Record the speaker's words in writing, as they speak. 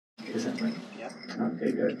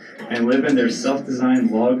Okay, good. And live in their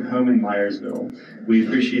self-designed log home in Marriottsville. We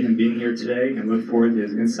appreciate him being here today and look forward to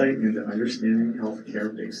his insight into understanding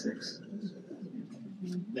healthcare basics.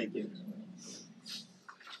 Thank you.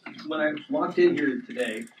 When I walked in here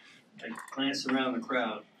today, I glanced around the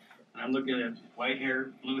crowd, and I'm looking at white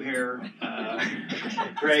hair, blue hair,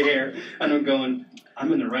 gray hair, and I'm going,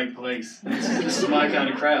 I'm in the right place. This is my kind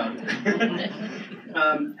of crowd.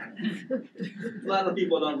 A lot of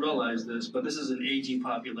people don't realize this, but this is an aging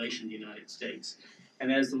population in the United States.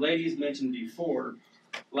 And as the ladies mentioned before,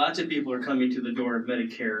 lots of people are coming to the door of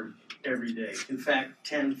Medicare every day. In fact,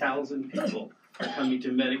 10,000 people are coming to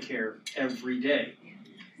Medicare every day.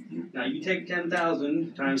 Now, you take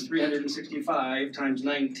 10,000 times 365 times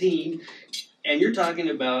 19, and you're talking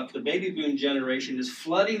about the baby boom generation is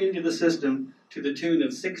flooding into the system to the tune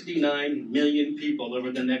of 69 million people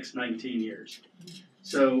over the next 19 years.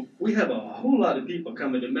 So we have a whole lot of people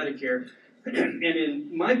coming to Medicare, and in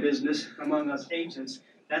my business, among us agents,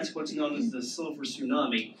 that's what's known as the silver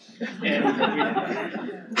tsunami, and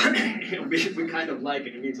we kind of like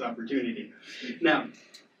it. It means opportunity. Now,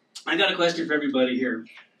 I got a question for everybody here.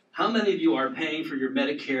 How many of you are paying for your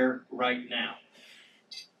Medicare right now?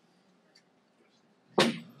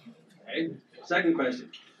 Okay. Second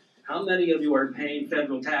question. How many of you are paying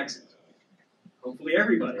federal taxes? Hopefully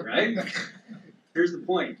everybody, right? Here's the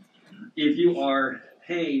point. If you are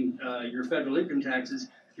paying your federal income taxes,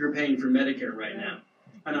 you're paying for Medicare right now.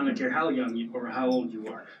 I don't care how young you or how old you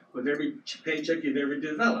are. With every paycheck you've ever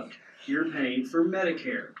developed, you're paying for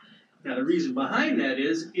Medicare. Now, the reason behind that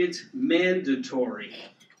is it's mandatory.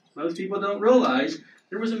 Most people don't realize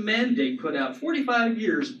there was a mandate put out 45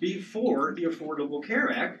 years before the Affordable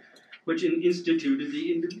Care Act, which instituted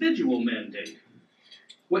the individual mandate.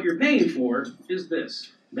 What you're paying for is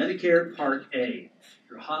this, Medicare Part A,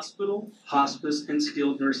 your hospital, hospice, and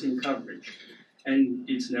skilled nursing coverage. And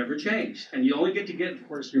it's never changed. And you only get to get, of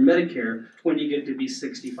course, your Medicare when you get to be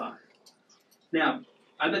 65. Now,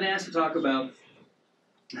 I've been asked to talk about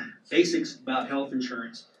basics about health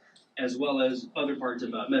insurance, as well as other parts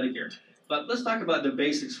about Medicare. But let's talk about the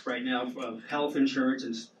basics right now of health insurance,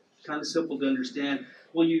 and it's kind of simple to understand.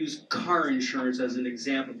 We'll use car insurance as an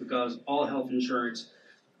example because all health insurance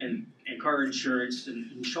and car insurance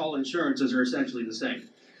and all insurances are essentially the same.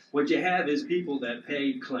 What you have is people that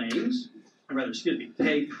pay claims, or rather,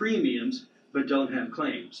 pay premiums but don't have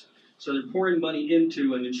claims. So they're pouring money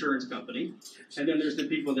into an insurance company, and then there's the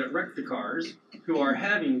people that wreck the cars who are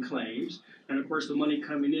having claims, and of course the money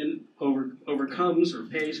coming in overcomes or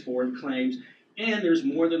pays for the claims, and there's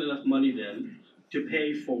more than enough money then to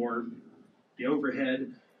pay for the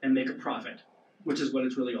overhead and make a profit, which is what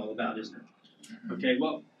it's really all about, isn't it? Okay,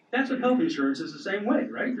 well, that's what health insurance is the same way,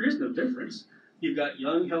 right? There is no difference. You've got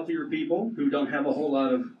young, healthier people who don't have a whole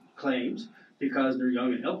lot of claims because they're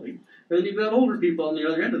young and healthy. And then you've got older people on the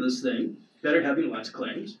other end of this thing that are having lots of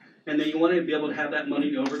claims, and then you want to be able to have that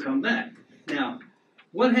money to overcome that. Now,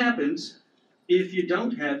 what happens if you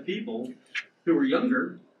don't have people who are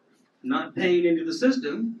younger, not paying into the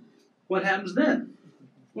system? What happens then?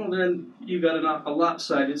 Well, then you've got a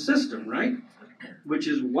lopsided system, right? Which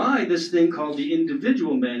is why this thing called the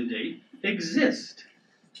individual mandate exists.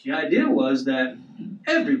 The idea was that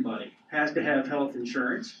everybody has to have health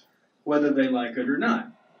insurance, whether they like it or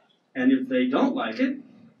not. And if they don't like it,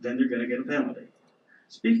 then they're going to get a penalty.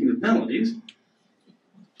 Speaking of penalties,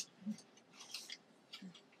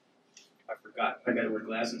 I forgot. I got to wear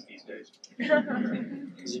glasses these days.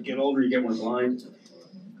 As you get older, you get more blind.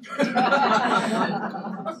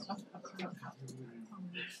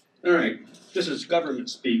 All right, this is government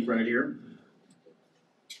speak right here.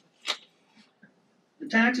 The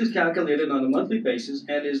tax is calculated on a monthly basis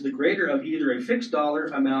and is the greater of either a fixed dollar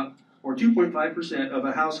amount or 2.5% of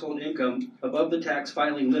a household income above the tax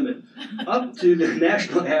filing limit, up to the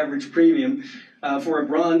national average premium for a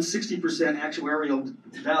bronze 60% actuarial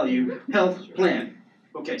value health plan.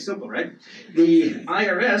 Okay, simple, right? The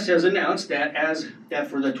IRS has announced that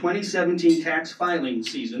for the 2017 tax filing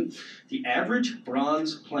season, the average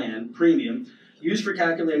bronze plan premium used for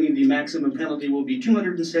calculating the maximum penalty will be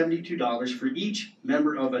 $272 for each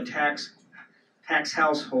member of a tax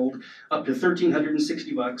household, up to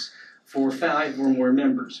 $1,360 for 5 or more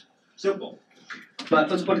members. Simple. But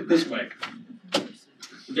let's put it this way.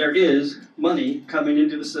 There is money coming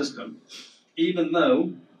into the system, even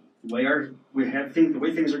though the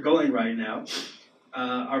way things are going right now,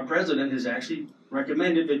 our president has actually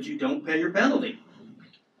recommended that you don't pay your penalty.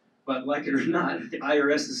 But like it or not, the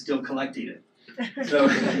IRS is still collecting it. So,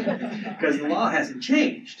 because the law hasn't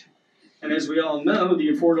changed. And as we all know, the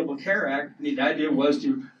Affordable Care Act, the idea was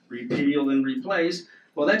to repeal and replace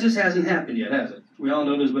Well, that just hasn't happened yet, has it? We all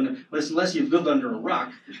know there's been, unless you've lived under a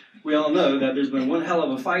rock, we all know that there's been one hell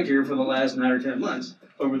of a fight here for the last 9 or 10 months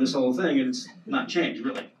over this whole thing, and it's not changed,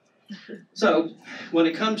 really. So, when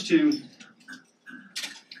it comes to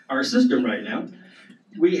our system right now,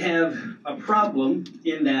 we have a problem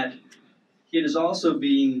in that it is also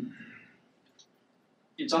being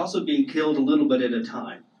killed a little bit at a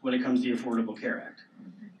time when it comes to the Affordable Care Act,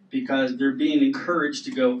 because they're being encouraged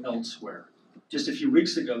to go elsewhere. Just a few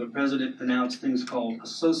weeks ago, the president announced things called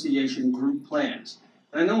association group plans.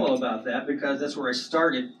 And I know all about that because that's where I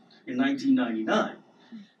started in 1999.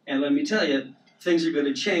 And let me tell you, things are going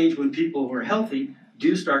to change when people who are healthy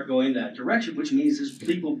do start going that direction, which means there's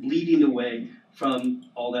people bleeding away from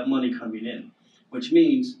all that money coming in, which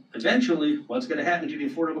means eventually what's going to happen to the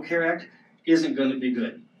Affordable Care Act isn't going to be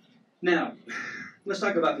good. Now, let's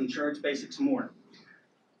talk about insurance basics more.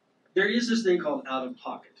 There is this thing called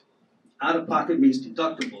out-of-pocket. Out-of-pocket means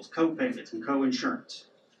deductibles, co-payments, and co-insurance.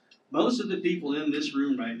 Most of the people in this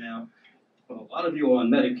room right now, well, a lot of you are on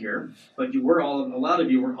Medicare, but a lot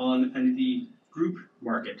of you are on the group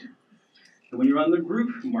market. And when you're on the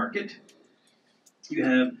group market, you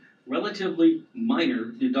have relatively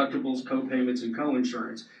minor deductibles, co-payments, and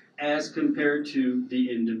co-insurance as compared to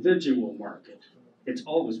the individual market. It's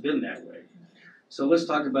always been that way. So let's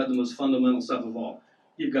talk about the most fundamental stuff of all.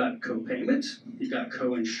 You've got co-payments, you've got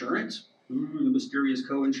co-insurance, the mysterious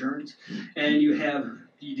co-insurance, and you have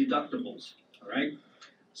the deductibles, all right?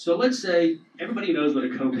 So let's say everybody knows what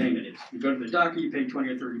a co-payment is. You go to the doctor, you pay 20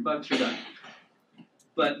 or 30 bucks, you're done.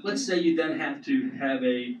 But let's say you then have to have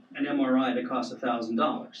an MRI that costs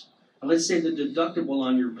 $1,000. Let's say the deductible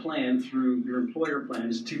on your plan through your employer plan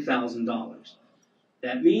is $2,000.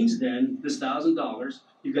 That means then this $1,000,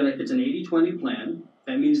 it's an 80-20 plan.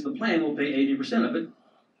 That means the plan will pay 80% of it,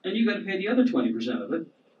 and you've got to pay the other 20% of it,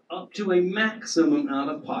 up to a maximum out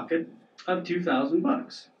of pocket of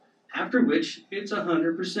 $2,000. After which it's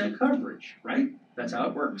 100% coverage, right? That's how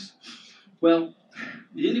it works. Well,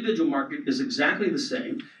 the individual market is exactly the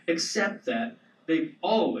same, except that they've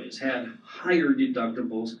always had higher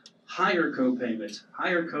deductibles, higher co-payments,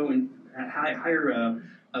 higher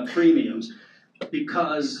premiums,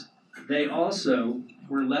 because they also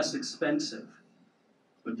were less expensive.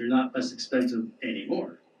 But they're not less expensive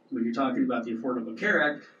anymore. When you're talking about the Affordable Care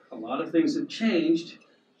Act, a lot of things have changed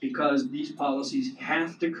because these policies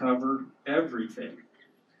have to cover everything.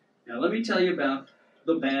 Now let me tell you about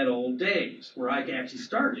the bad old days where I actually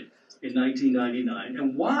started in 1999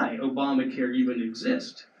 and why Obamacare even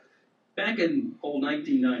exists. Back in old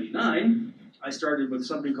 1999, I started with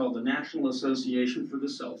something called the National Association for the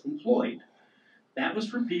Self-Employed. That was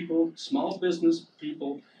for people, small business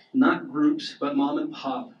people, not groups, but mom and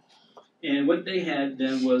pop. And what they had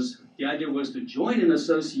then was, the idea was to join an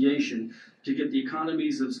association to get the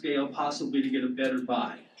economies of scale, possibly to get a better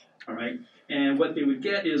buy, all right? And what they would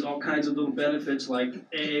get is all kinds of little benefits like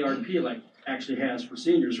AARP, like actually has for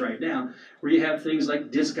seniors right now, where you have things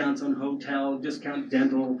like discounts on hotel, discount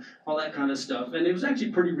dental, all that kind of stuff. And it was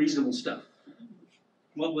actually pretty reasonable stuff.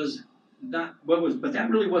 But that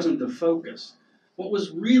really wasn't the focus. What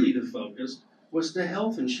was really the focus was the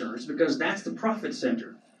health insurance, because that's the profit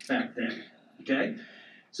center back then, okay?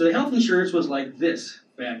 So the health insurance was like this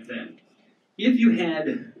back then. If you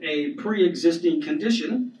had a pre-existing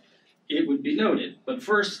condition, it would be noted. But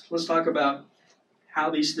first, let's talk about how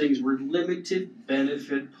these things were limited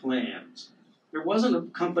benefit plans. There wasn't a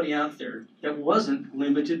company out there that wasn't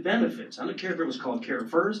limited benefits. I don't care if it was called Care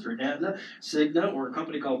First or Aetna, Cigna, or a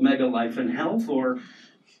company called Mega Life and Health or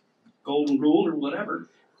Golden Rule or whatever.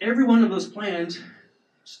 Every one of those plans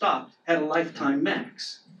had a lifetime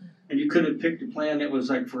max. And you could have picked a plan that was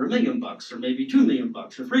like for $1 million or maybe $2 million or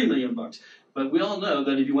 $3 million. But we all know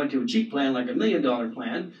that if you went to a cheap plan like $1 million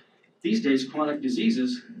plan, these days chronic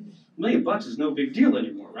diseases, $1 million is no big deal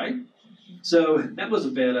anymore, right? So that was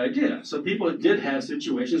a bad idea. So people did have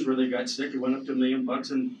situations where they got sick, it went up to $1 million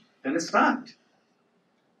and then it stopped.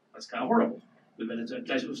 That's kind of horrible. But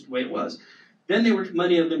that's just the way it was. Then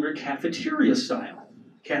many of them were cafeteria style.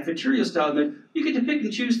 Cafeteria style meant you get to pick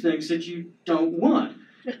and choose things that you don't want.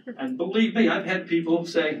 And believe me, I've had people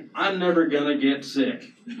say, I'm never going to get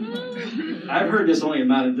sick. I've heard this only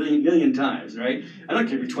about a million times, right? I don't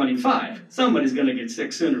care if you're 25. Somebody's going to get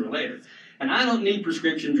sick sooner or later. And I don't need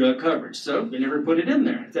prescription drug coverage, so they never put it in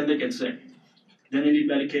there. Then they get sick. Then they need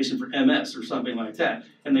medication for MS or something like that.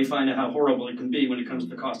 And they find out how horrible it can be when it comes to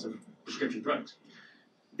the cost of prescription drugs.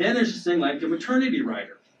 Then there's this thing like the maternity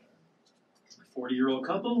rider. 40-year-old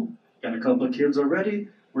couple, got a couple of kids already.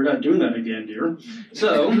 We're not doing that again, dear.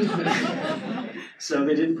 So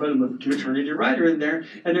they didn't put a maternity rider in there.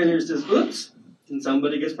 And then there's this, oops, and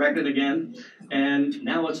somebody gets pregnant again, and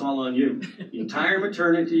now it's all on you. The entire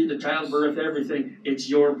maternity, the childbirth, everything, it's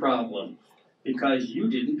your problem because you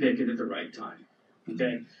didn't pick it at the right time.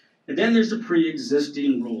 Okay? And then there's the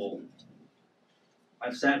pre-existing rule.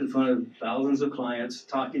 I've sat in front of thousands of clients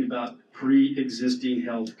talking about pre-existing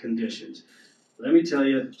health conditions. Let me tell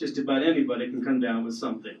you, just about anybody can come down with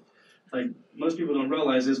something. Like, most people don't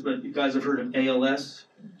realize this, but you guys have heard of ALS?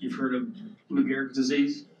 You've heard of Lou Gehrig's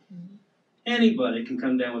disease? Anybody can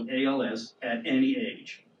come down with ALS at any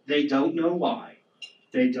age. They don't know why.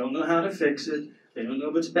 They don't know how to fix it. They don't know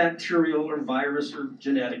if it's bacterial or virus or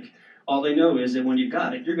genetic. All they know is that when you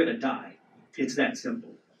got it, you're going to die. It's that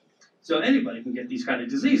simple. So anybody can get these kind of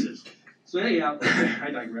diseases. So anyhow, I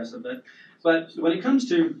digress a bit. But when it comes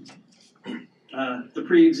to the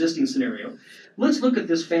pre-existing scenario, let's look at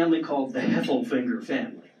this family called the Heffelfinger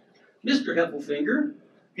family. Mr. Heffelfinger,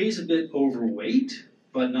 he's a bit overweight,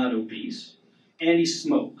 but not obese, and he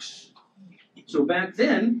smokes. So back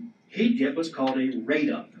then, he'd get what's called a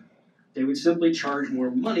rate-up. They would simply charge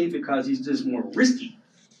more money because he's just more risky,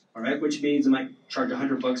 all right? Which means they might charge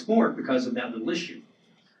 $100 more because of that little issue.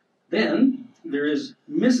 Then there is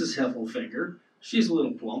Mrs. Heffelfinger. She's a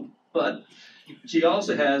little plump, but she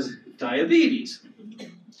also has diabetes.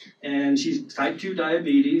 And she's type 2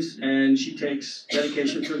 diabetes, and she takes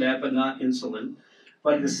medication for that, but not insulin.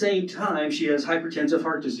 But at the same time, she has hypertensive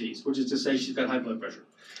heart disease, which is to say she's got high blood pressure.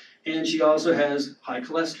 And she also has high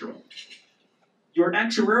cholesterol. Your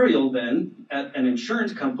actuarial then, at an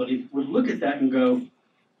insurance company, would look at that and go,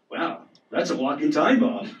 wow, that's a walking time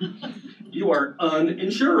bomb. You are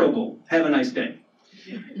uninsurable. Have a nice day.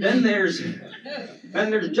 Then there's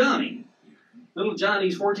Johnny. Little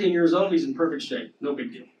Johnny's 14 years old. He's in perfect shape. No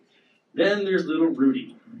big deal. Then there's little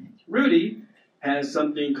Rudy. Rudy has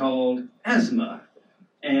something called asthma.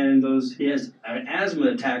 And he has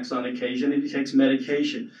asthma attacks on occasion, and he takes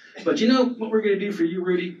medication. But you know what we're going to do for you,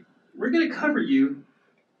 Rudy? We're going to cover you,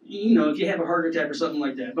 if you have a heart attack or something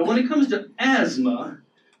like that. But when it comes to asthma,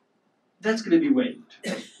 that's going to be waived.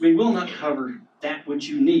 We will not cover that which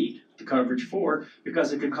you need the coverage for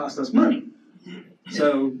because it could cost us money.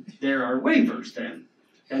 So there are waivers then.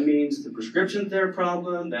 That means the prescription's their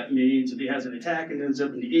problem. That means if he has an attack and ends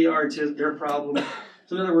up in the ER, it's their problem.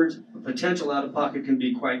 So in other words, the potential out-of-pocket can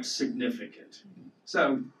be quite significant.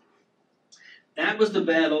 So that was the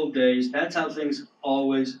bad old days. That's how things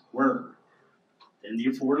always were. Then the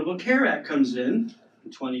Affordable Care Act comes in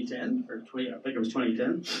 2010, I think it was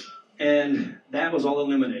 2010, and that was all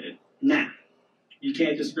eliminated. Now, you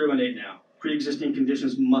can't discriminate now. Pre-existing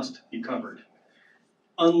conditions must be covered.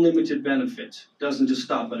 Unlimited benefits doesn't just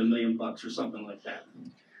stop at $1 million or something like that.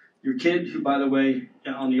 Your kid, who, by the way,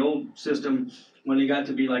 on the old system, when he got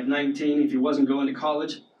to be like 19, if he wasn't going to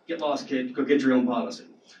college, get lost, kid, go get your own policy.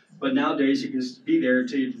 But nowadays, you can be there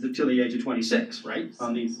till the age of 26, right,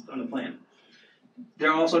 on the plan.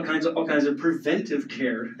 There are also all kinds of preventive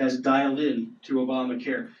care that's dialed in to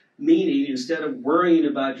Obamacare, meaning instead of worrying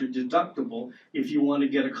about your deductible, if you want to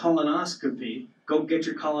get a colonoscopy, go get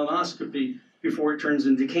your colonoscopy before it turns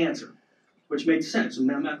into cancer, which makes sense.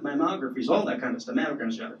 Mammographies, all that kind of stuff,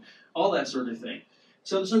 mammograms, all that sort of thing.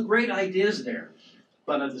 So there's some great ideas there.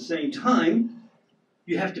 But at the same time,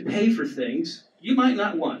 you have to pay for things you might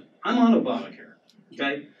not want. I'm on Obamacare,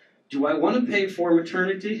 okay? Do I want to pay for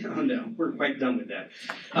maternity? Oh, no, we're quite done with that.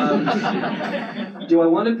 Do I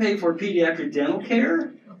want to pay for pediatric dental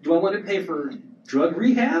care? Do I want to pay for drug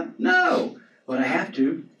rehab? No, but I have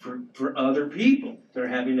to for other people that are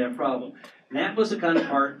having that problem. And that was the kind of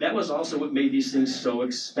part, that was also what made these things so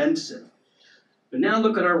expensive. But now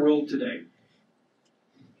look at our world today.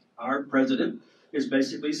 Our president is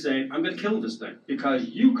basically saying, I'm going to kill this thing because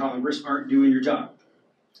you, Congress, aren't doing your job.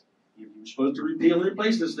 You're supposed to repeal and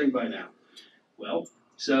replace this thing by now. Well,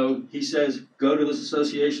 so he says, go to this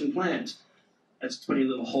association plans. That's putting a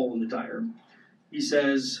little hole in the tire. He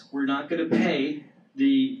says, we're not going to pay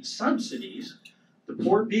the subsidies, the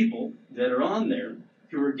poor people that are on there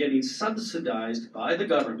who are getting subsidized by the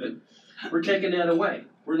government. We're taking that away.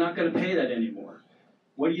 We're not going to pay that anymore.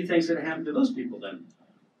 What do you think is going to happen to those people then?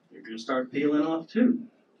 They're going to start peeling off too.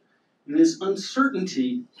 And this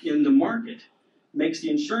uncertainty in the market makes the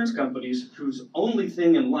insurance companies, whose only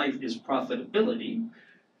thing in life is profitability,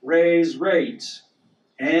 raise rates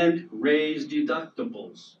and raise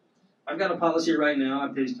deductibles. I've got a policy right now. I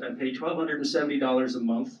pay $1,270 a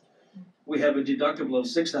month. We have a deductible of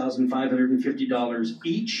 $6,550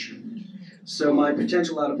 each. So my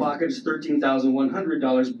potential out-of-pocket is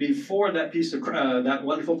 $13,100 before that piece of that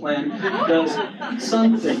wonderful plan does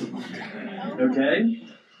something. Okay?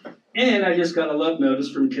 And I just got a love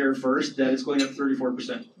notice from Care First that it's going up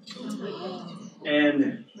 34%.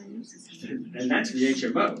 And that's the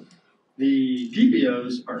HMO. The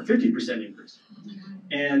PPOs are 50% increase.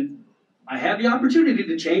 And I have the opportunity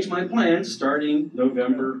to change my plans starting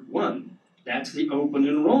November 1. That's the open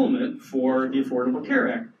enrollment for the Affordable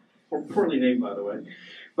Care Act. Or poorly named, by the way.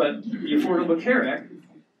 But the Affordable Care Act,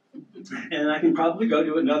 and I can probably go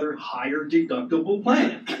to another higher deductible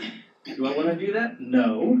plan. Do I want to do that?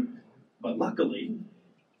 No. But luckily,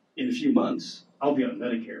 in a few months, I'll be on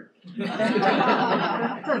Medicare.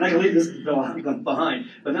 And I can leave this behind.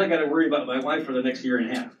 But then I got to worry about my wife for the next year and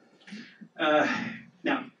a half.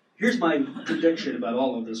 Now, here's my prediction about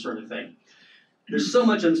all of this sort of thing. There's so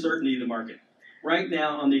much uncertainty in the market. Right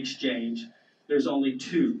now on the exchange, there's only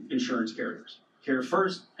 2 insurance carriers,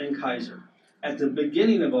 CareFirst and Kaiser. At the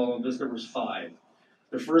beginning of all of this, there was 5.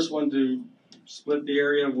 The first one to split the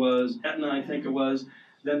area was Aetna, I think it was.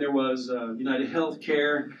 Then there was United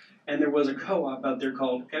Healthcare, and there was a co-op out there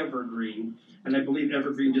called Evergreen. And I believe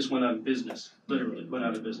Evergreen just went out of business, literally went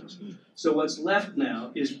out of business. So what's left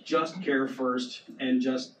now is just CareFirst and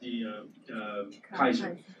just the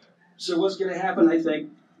Kaiser. So what's going to happen, I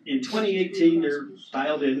think, in 2018, they're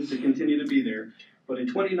dialed in to continue to be there. But in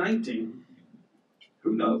 2019,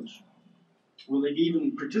 who knows? Will they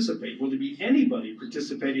even participate? Will there be anybody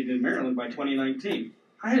participating in Maryland by 2019?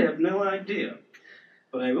 I have no idea.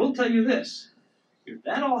 But I will tell you this. If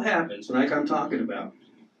that all happens, like I'm talking about,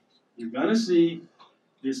 you're going to see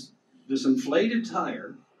this inflated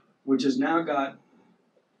tire, which has now got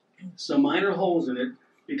some minor holes in it,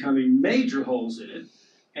 becoming major holes in it,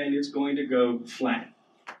 and it's going to go flat.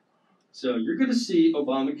 So you're going to see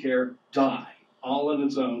Obamacare die all on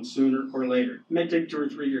its own sooner or later. It may take 2 or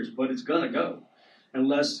 3 years, but it's going to go.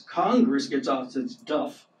 Unless Congress gets off its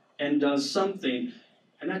duff and does something.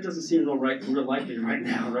 And that doesn't seem real likely right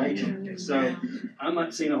now, right? So I'm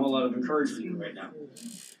not seeing a whole lot of encouragement right now.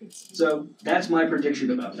 So that's my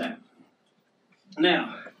prediction about that.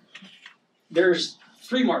 Now, there's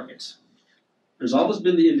 3 markets. There's always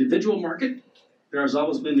been the individual market. There's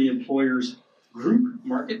always been the employer's group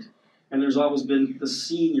market. And there's always been the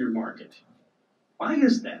senior market. Why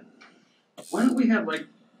is that? Why don't we have, like,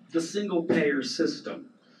 the single-payer system?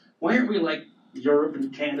 Why aren't we like Europe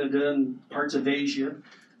and Canada and parts of Asia?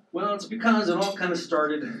 Well, it's because it all kind of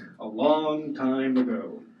started a long time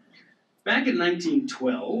ago. Back in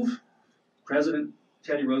 1912, President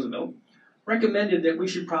Teddy Roosevelt recommended that we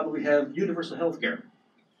should probably have universal health care.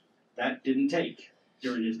 That didn't take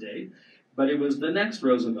during his day, but it was the next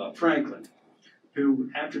Roosevelt, Franklin,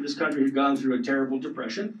 who, after this country had gone through a terrible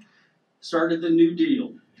depression, started the New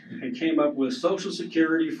Deal and came up with Social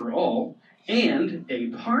Security for all, and a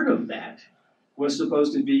part of that was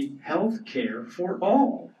supposed to be health care for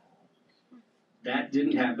all. That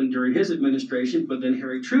didn't happen during his administration, but then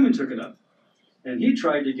Harry Truman took it up. And he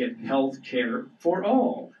tried to get health care for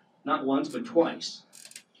all, not once, but twice.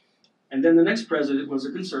 And then the next president was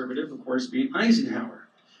a conservative, of course, being Eisenhower.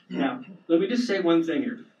 Now, let me just say one thing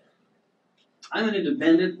here. I'm an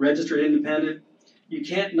independent, registered independent. You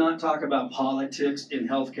can't not talk about politics in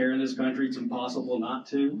healthcare in this country. It's impossible not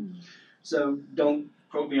to. So don't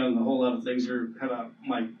quote me on a whole lot of things or about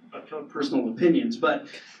my personal opinions. But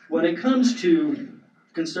when it comes to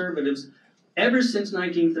conservatives, ever since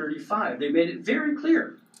 1935, they made it very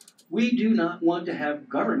clear. We do not want to have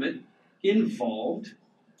government involved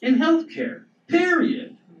in healthcare,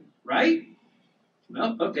 period. Right?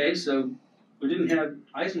 Well, okay, so we didn't have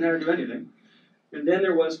Eisenhower do anything. And then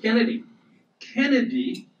there was Kennedy.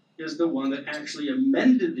 Kennedy is the one that actually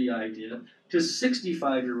amended the idea to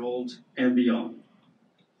 65-year-olds and beyond.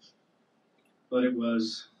 But it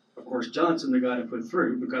was, of course, Johnson that got it put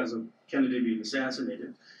through because of Kennedy being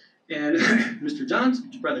assassinated. And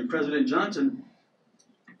President Johnson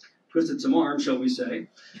twisted some arms, shall we say,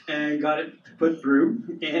 and got it put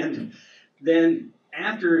through. And then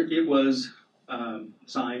after it was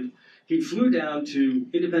signed, he flew down to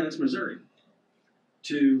Independence, Missouri,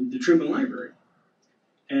 to the Truman Library.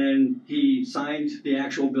 And he signed the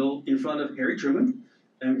actual bill in front of Harry Truman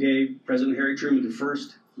and gave President Harry Truman the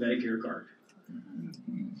first Medicare card.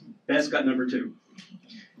 Best got number 2.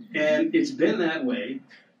 And it's been that way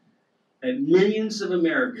that millions of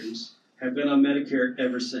Americans have been on Medicare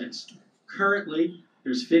ever since. Currently,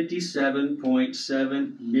 there's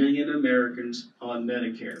 57.7 million Americans on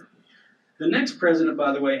Medicare. The next president,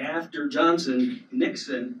 by the way, after Johnson,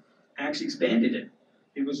 Nixon, actually expanded it.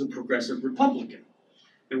 It was a progressive Republican.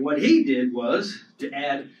 And what he did was to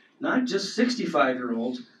add not just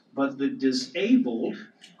 65-year-olds, but the disabled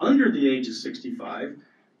under the age of 65,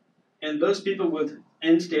 and those people with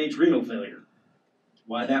end-stage renal failure.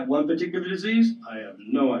 Why that one particular disease? I have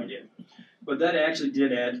no idea. but that actually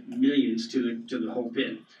did add millions to the whole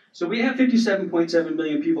pin. So we have 57.7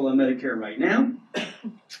 million people on Medicare right now.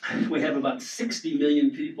 We have about 60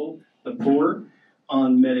 million people, the poor,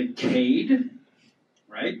 on Medicaid,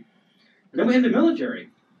 right? And then we have the military,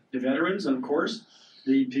 the veterans, and of course,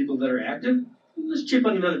 the people that are active. Let's chip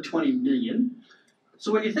on another 20 million.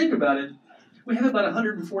 So when you think about it, we have about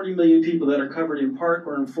 140 million people that are covered in part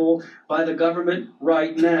or in full by the government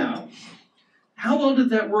right now. How well did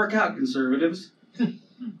that work out, conservatives?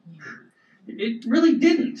 It really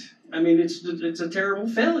didn't. I mean, it's a terrible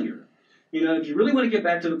failure. You know, if you really want to get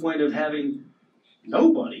back to the point of having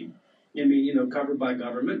nobody, I mean, you know, covered by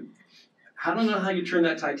government, I don't know how you turn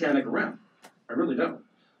that Titanic around. I really don't.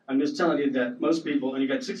 I'm just telling you that most people, and you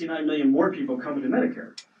got 69 million more people coming to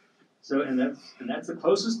Medicare. So, and that's the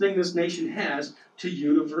closest thing this nation has to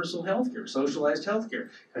universal health care, socialized health care,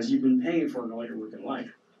 because you've been paying for it all your working life.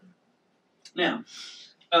 Now,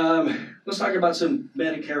 let's talk about some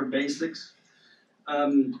Medicare basics.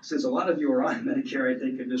 Since a lot of you are on Medicare, I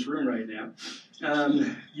think, in this room right now,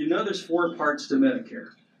 you know there's 4 parts to Medicare.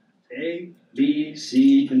 A, B,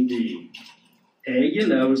 C, and D. A, you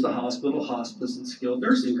know, is the hospital, hospice, and skilled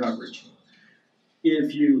nursing coverage.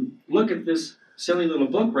 If you look at this silly little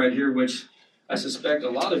book right here, which I suspect a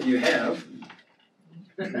lot of you have,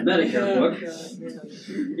 the Medicare book,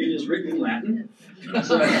 it is written in Latin,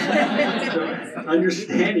 so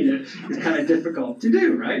understanding it is kind of difficult to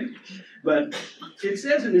do, right? But it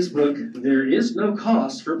says in this book, there is no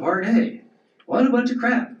cost for Part A. What a bunch of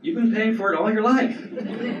crap. You've been paying for it all your life.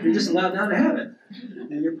 You're just allowed now to have it.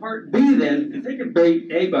 And your Part B then, and think of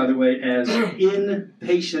A, by the way, as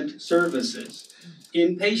inpatient services.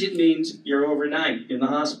 Inpatient means you're overnight in the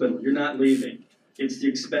hospital. You're not leaving. It's the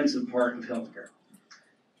expensive part of healthcare.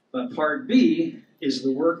 But Part B is the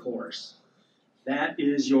workhorse. That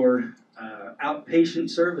is your outpatient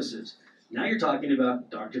services. Now you're talking about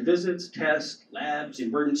doctor visits, tests, labs,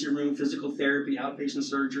 emergency room, physical therapy, outpatient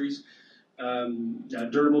surgeries,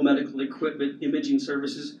 durable medical equipment, imaging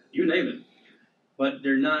services, you name it. But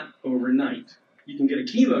they're not overnight. You can get a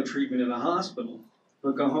chemo treatment in a hospital,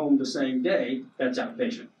 but go home the same day. That's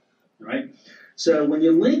outpatient, right? So when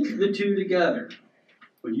you link the two together,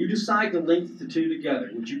 when you decide to link the two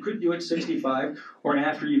together, which you could do at 65 or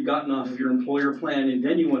after you've gotten off of your employer plan and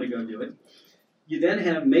then you want to go do it, you then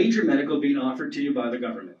have major medical being offered to you by the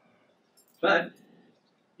government. But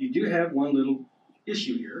you do have one little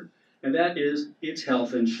issue here, and that is it's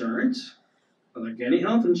health insurance. Like any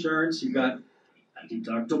health insurance, you've got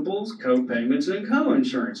deductibles, co-payments, and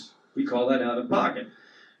co-insurance. We call that out of pocket.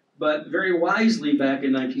 But very wisely, back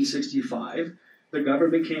in 1965, the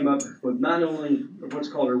government came up with not only what's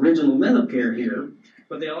called original Medicare here,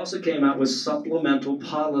 but they also came out with supplemental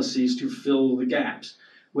policies to fill the gaps,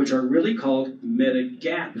 which are really called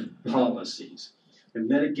Medigap policies. And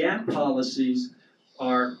Medigap policies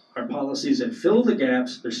are policies that fill the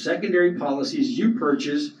gaps. They're secondary policies you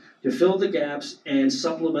purchase to fill the gaps and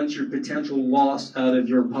supplement your potential loss out of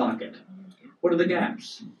your pocket. What are the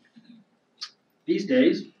gaps? These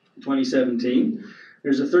days, 2017,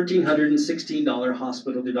 there's a $1,316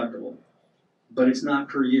 hospital deductible, but it's not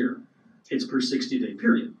per year. It's per 60-day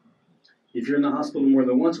period. If you're in the hospital more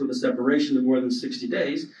than once with a separation of more than 60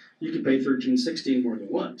 days, you can pay $1,316 more than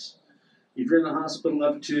once. If you're in the hospital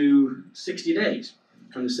up to 60 days,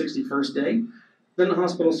 on the 61st day, then the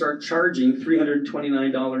hospital starts charging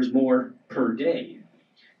 $329 more per day.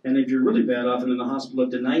 And if you're really bad off and in the hospital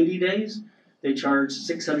up to 90 days, they charge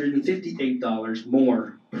 $658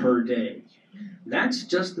 more per day. That's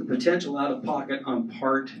just the potential out-of-pocket on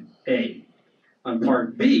Part A. On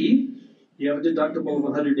Part B, you have a deductible of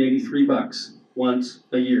 $183 once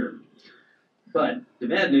a year. But the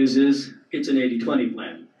bad news is it's an 80-20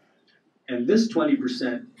 plan. And this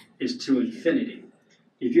 20% is to infinity.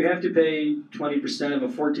 If you have to pay 20% of a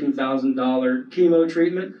 $14,000 chemo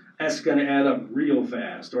treatment, that's going to add up real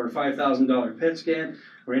fast. Or a $5,000 PET scan,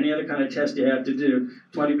 or any other kind of test you have to do,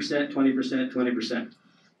 20%, 20%, 20%.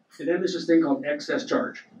 And then there's this thing called excess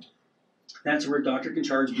charge. That's where a doctor can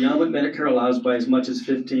charge beyond what Medicare allows by as much as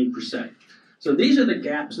 15%. So these are the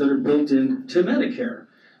gaps that are built into Medicare.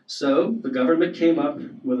 So the government came up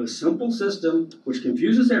with a simple system which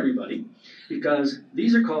confuses everybody because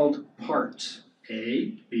these are called parts.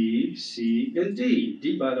 A, B, C, and D.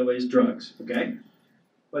 D, by the way, is drugs, okay?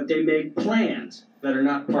 But they make plans that are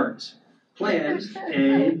not parts. Plans,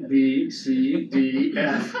 A, B, C, D,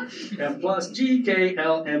 F, F plus, G, K,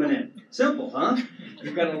 L, M, and N. Simple, huh?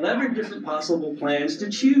 You've got 11 different possible plans to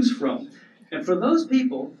choose from. And for those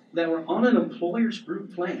people that were on an employer's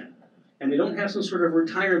group plan, and they don't have some sort of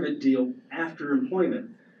retirement deal after employment,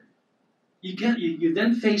 you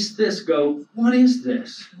then face this, go, what is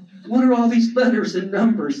this? What are all these letters and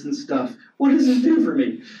numbers and stuff? What does it do for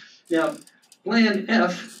me? Now, Plan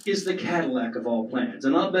F is the Cadillac of all plans.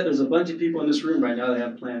 And I'll bet there's a bunch of people in this room right now that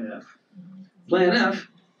have Plan F. Plan F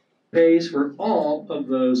pays for all of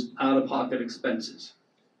those out-of-pocket expenses.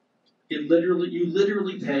 You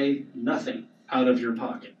literally pay nothing out of your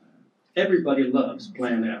pocket. Everybody loves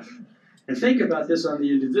Plan F. And think about this on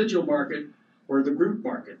the individual market or the group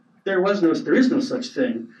market. There is no such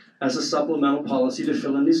thing as a supplemental policy to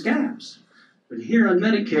fill in these gaps. But here on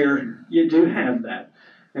Medicare, you do have that.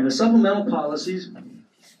 And the supplemental policies, and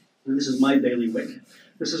this is my bailiwick,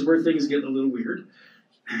 this is where things get a little weird.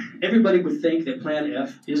 Everybody would think that Plan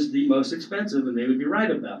F is the most expensive, and they would be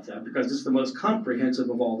right about that because it's the most comprehensive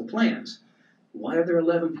of all the plans. Why are there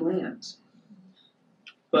 11 plans?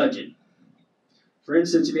 Budget. For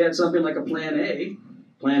instance, if you had something like a Plan A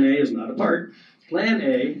is not a part, Plan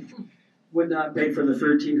A would not pay for the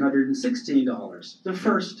 $1,316 the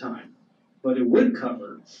first time, but it would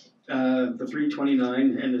cover the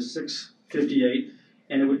 $329 and the $658,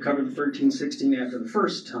 and it would cover the $1,316 after the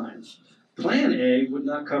first time. Plan A would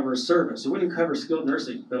not cover a service. It wouldn't cover skilled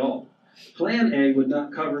nursing at all. Plan A would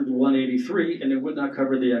not cover the $183, and it would not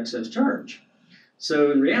cover the excess charge.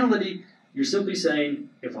 So in reality, you're simply saying,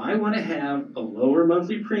 if I want to have a lower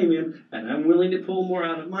monthly premium and I'm willing to pull more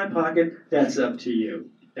out of my pocket, that's up to you.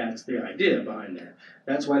 That's the idea behind that.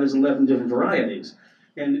 That's why there's 11 different varieties.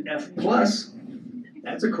 And F plus,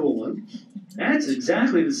 that's a cool one. That's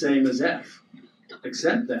exactly the same as F,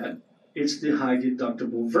 except that it's the high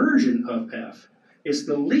deductible version of F. It's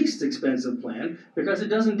the least expensive plan because it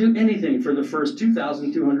doesn't do anything for the first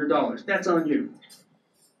 $2,200. That's on you.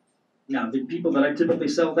 Now, the people that I typically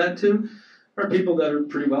sell that to are people that are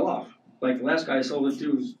pretty well off. Like the last guy I sold it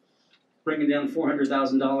to was bringing down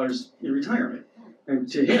 $400,000 in retirement.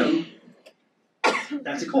 And to him,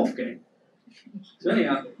 that's a golf game. So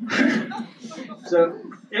anyhow,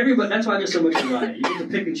 everybody, that's why there's so much variety. You get to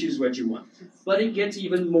pick and choose what you want. But it gets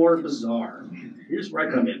even more bizarre. Here's where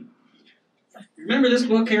I come in. Remember this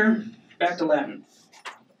book here? Back to Latin.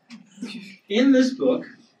 In this book,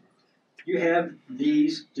 you have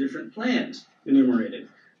these different plans enumerated.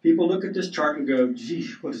 People look at this chart and go, gee,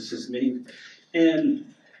 what does this mean?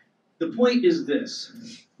 And the point is this.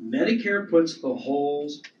 Medicare puts the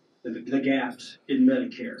holes, the gaps in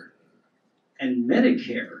Medicare. And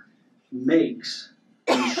Medicare makes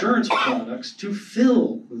insurance products to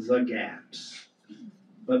fill the gaps.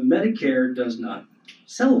 But Medicare does not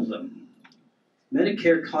sell them.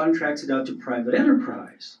 Medicare contracts it out to private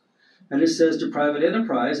enterprise. And it says to private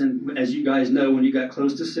enterprise, and as you guys know, when you got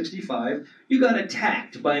close to 65, you got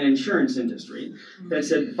attacked by an insurance industry that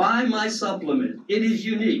said, buy my supplement. It is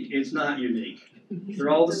unique. It's not unique. They're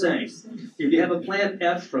all the same. If you have a Plan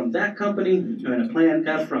F from that company and a Plan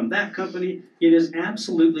F from that company, it is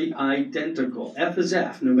absolutely identical. F is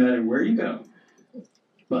F, no matter where you go.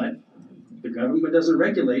 But the government doesn't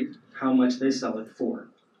regulate how much they sell it for.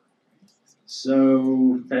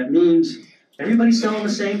 So that means everybody's selling the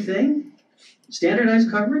same thing?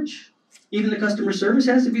 Standardized coverage? Even the customer service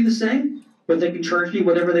has to be the same? But they can charge me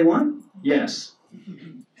whatever they want? Yes.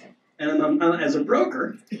 And as a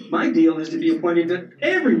broker, my deal is to be appointed to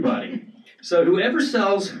everybody. So whoever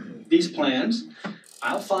sells these plans,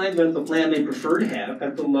 I'll find them the plan they prefer to have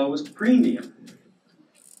at the lowest premium.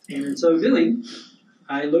 And in so doing,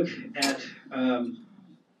 I look at, I've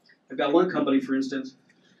got one company, for instance,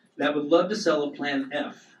 that would love to sell a Plan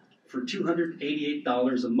F for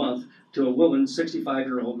 $288 a month to a woman,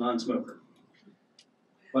 65-year-old non-smoker.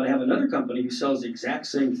 But I have another company who sells the exact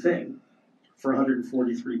same thing for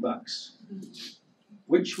 $143.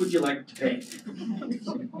 Which would you like to pay?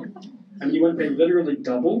 I mean, you want to pay literally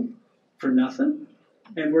double for nothing?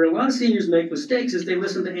 And where a lot of seniors make mistakes is they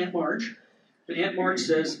listen to Aunt Marge. And Aunt Marge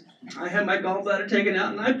says, I had my gallbladder taken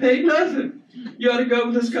out and I paid nothing. You ought to go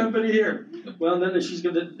with this company here. Well, then she's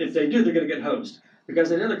going to, if they do, they're going to get hosed. Because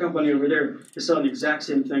that other company over there is selling the exact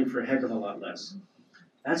same thing for a heck of a lot less.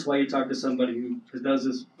 That's why you talk to somebody who does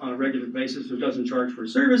this on a regular basis, who doesn't charge for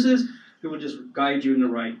services, who will just guide you in the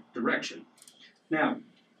right direction. Now,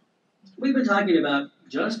 we've been talking about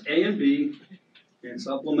just A and B and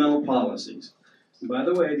supplemental policies. And by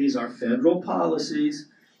the way, these are federal policies,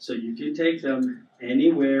 so you can take them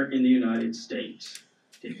anywhere in the United States,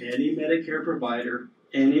 to any Medicare provider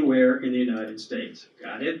anywhere in the United States.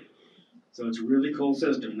 Got it? So it's a really cool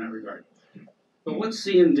system in that regard. But what's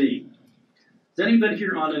C and D? Is anybody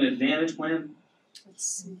here on an Advantage plan?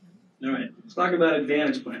 All right, let's talk about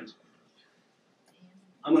Advantage plans.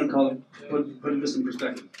 I'm going to call it, put this in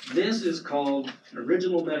perspective. This is called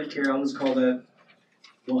Original Medicare. I'll just call that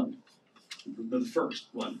 1. the first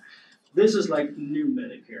one. This is like new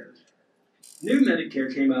Medicare. New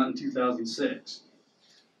Medicare came out in 2006.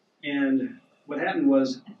 And what happened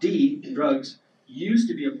was D, drugs, used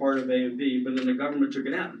to be a part of A and B, but then the government took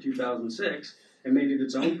it out in 2006 and made it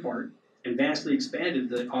its own part and vastly expanded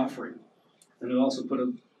the offering. And it also put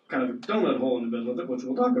a kind of a donut hole in the middle of it, which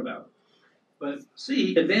we'll talk about. But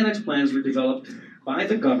C, Advantage plans were developed by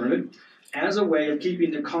the government as a way of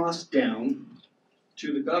keeping the cost down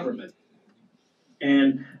to the government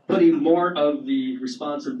and putting more of the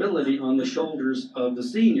responsibility on the shoulders of the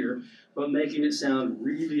senior, but making it sound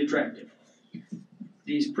really attractive.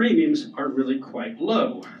 These premiums are really quite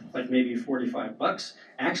low, like maybe $45.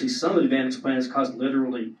 Actually, some Advantage plans cost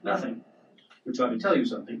literally nothing, which ought to tell you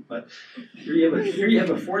something. But here you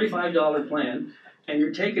have a $45 plan, and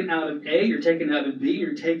you're taken out of A, you're taken out of B,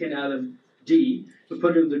 you're taken out of D, to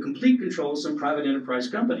put into the complete control of some private enterprise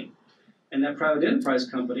company. And that private enterprise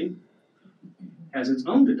company has its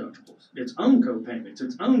own deductibles, its own co-payments,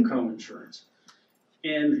 its own co-insurance.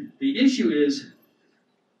 And the issue is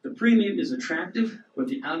the premium is attractive, but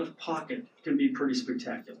the out-of-pocket can be pretty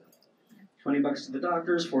spectacular. $20 to the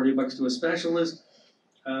doctors, $40 to a specialist,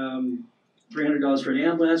 $300 for an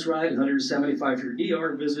ambulance ride, $175 for your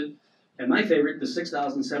ER visit, and my favorite, the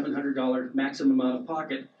 $6,700 maximum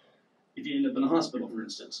out-of-pocket if you end up in a hospital, for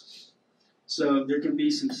instance. So there can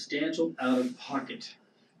be substantial out-of-pocket.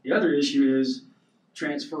 The other issue is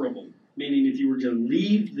transferable, meaning if you were to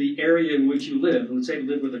leave the area in which you live, let's say you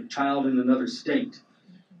live with a child in another state,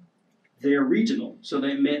 they're regional, so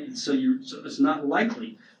it's not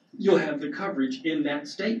likely you'll have the coverage in that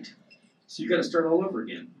state. So you've got to start all over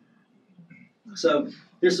again. So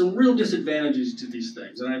there's some real disadvantages to these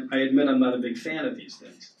things, and I admit I'm not a big fan of these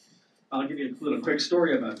things. I'll give you a little quick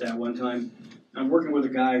story about that. One time, I'm working with a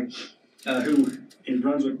guy who, in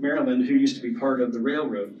Brunswick, Maryland, who used to be part of the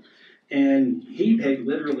railroad, and he paid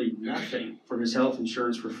literally nothing for his health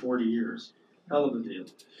insurance for 40 years. Hell of a deal.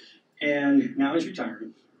 And now he's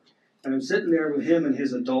retiring. And I'm sitting there with him and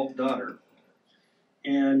his adult daughter.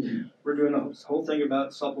 And we're doing a whole thing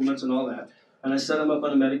about supplements and all that. And I set him up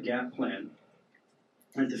on a Medigap plan.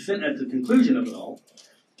 And at the conclusion of it all,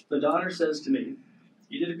 the daughter says to me,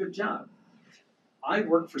 "You did a good job. I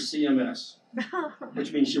work for CMS,"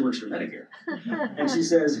 which means she works for Medicare. And she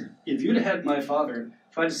says, "If you'd have had my father,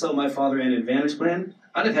 tried to sell my father an Advantage plan,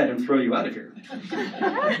 I'd have had him throw you out of here."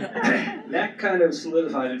 That kind of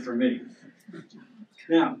solidified it for me.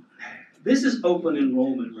 Now, this is open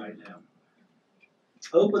enrollment right now.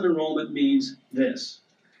 Open enrollment means this.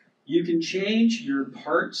 You can change your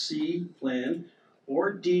Part C plan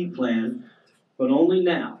or D plan, but only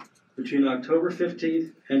now, between October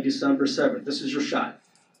 15th and December 7th. This is your shot.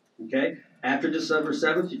 Okay? After December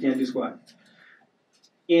 7th, you can't do squat.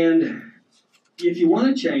 And if you want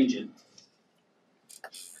to change it,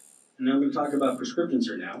 and I'm going to talk about prescriptions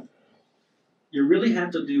here now, you really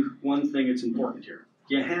have to do one thing that's important here.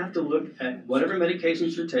 You have to look at whatever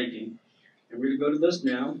medications you're taking, and we're going to go to this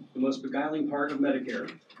now, the most beguiling part of Medicare.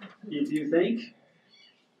 If you think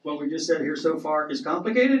what we just said here so far is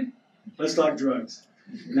complicated, let's talk drugs.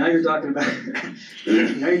 Now you're talking about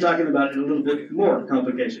a little bit more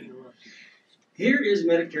complication. Here is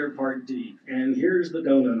Medicare Part D, and here's the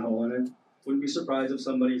donut hole in it. Wouldn't be surprised if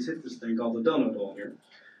somebody's hit this thing called the donut hole here.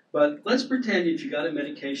 But let's pretend if you got a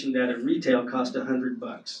medication that at retail cost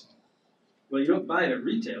 $100. Well, you don't buy it at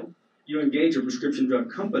retail. You engage a prescription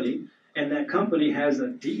drug company, and that company has a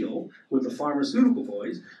deal with the pharmaceutical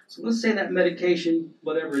boys. So let's say that medication,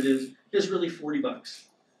 whatever it is really $40.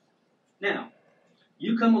 Now,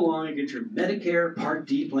 you come along and get your Medicare Part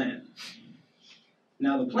D plan.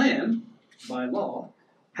 Now, the plan, by law,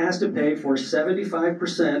 has to pay for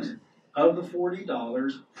 75% of the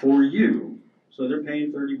 $40 for you. So they're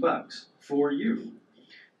paying $30 for you.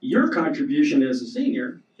 Your contribution as a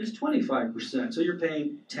senior is 25%, so you're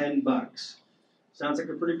paying $10. Sounds like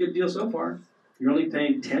a pretty good deal so far. You're only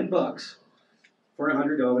paying $10 for a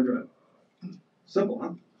 $100 drug. Simple,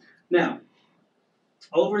 huh? Now,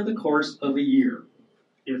 over the course of a year,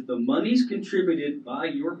 if the money's contributed by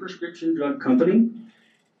your prescription drug company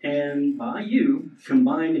and by you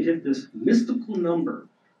combined to hit this mystical number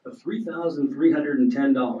of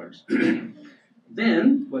 $3,310,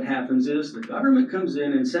 then what happens is the government comes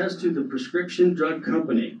in and says to the prescription drug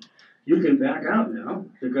company, "You can back out now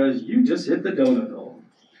because you just hit the donut hole."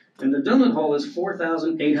 And the donut hole is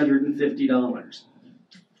 $4,850.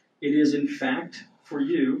 It is, in fact, for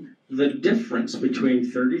you, the difference between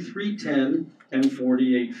 $3,310 and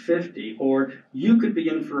 $4,850, or you could be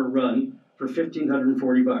in for a run for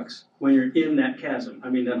 $1,540 when you're in that chasm,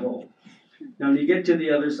 that hole. Now, when you get to the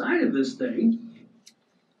other side of this thing,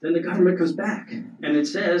 then the government comes back and it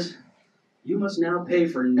says, you must now pay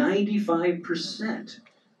for 95%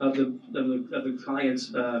 of the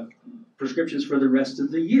client's prescriptions for the rest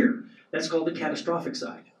of the year. That's called the catastrophic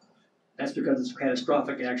side. That's because it's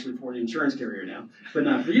catastrophic actually for the insurance carrier now, but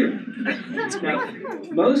not for you. Now,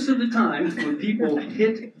 most of the time when people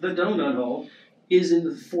hit the donut hole is in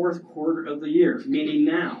the fourth quarter of the year, meaning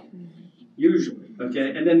now, usually,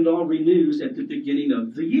 okay? And then it all renews at the beginning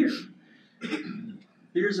of the year.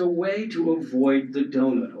 There's a way to avoid the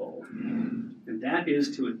donut hole, and that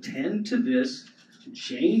is to attend to this, to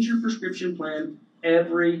change your prescription plan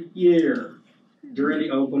every year during the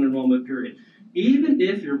open enrollment period. Even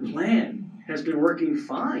if your plan has been working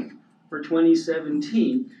fine for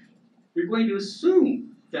 2017, you're going to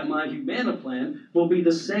assume that my Humana plan will be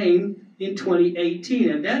the same in 2018,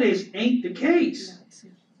 and that ain't the case.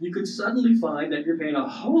 You could suddenly find that you're paying a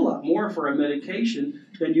whole lot more for a medication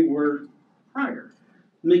than you were prior.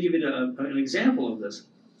 Let me give you an example of this.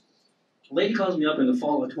 A lady calls me up in the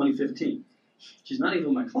fall of 2015. She's not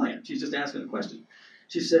even my client. She's just asking a question.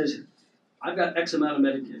 She says, I've got X amount of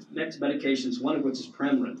medications, one of which is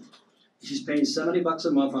Premarin. She's paying $70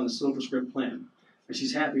 a month on the silver script plan, and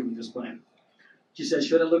she's happy with this plan. She says,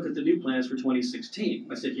 should I look at the new plans for 2016?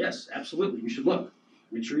 I said, yes, absolutely, you should look.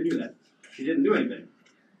 Make sure you do that. She didn't do anything.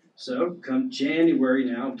 So come January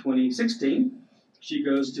now, 2016, she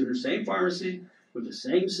goes to her same pharmacy with the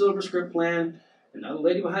same silver script plan, and another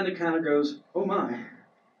lady behind the counter goes, oh my,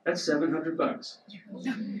 that's $700.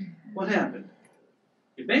 What happened?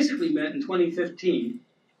 It basically meant in 2015,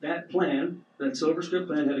 that plan, that silver script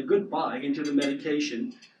plan, had a good buy into the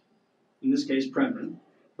medication, in this case Premarin,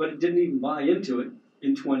 but it didn't even buy into it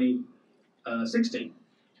in 2016.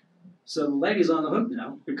 So the lady's on the hook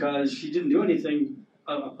now because she didn't do anything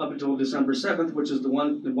up until December 7th, which is the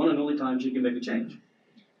one and only time she can make a change.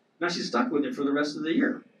 Now she's stuck with it for the rest of the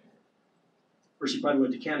year. Or she probably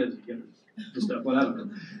went to Canada to get the stuff, but I don't know.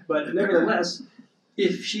 But nevertheless,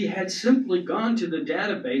 if she had simply gone to the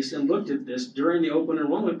database and looked at this during the open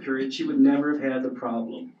enrollment period, she would never have had the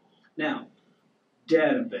problem. Now,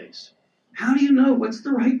 database. How do you know what's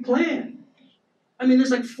the right plan? I mean,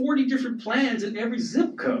 there's like 40 different plans in every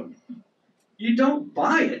zip code. You don't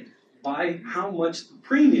buy it by how much the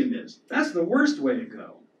premium is. That's the worst way to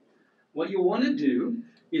go. What you want to do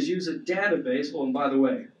is use a database. Oh, and by the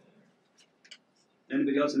way,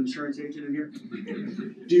 anybody else an insurance agent in here?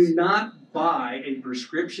 Do not buy a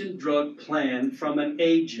prescription drug plan from an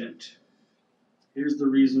agent. Here's the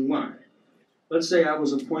reason why. Let's say I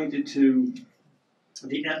was appointed to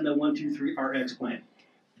the Aetna 123 RX plan.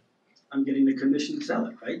 I'm getting the commission to sell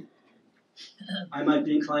it, right? I might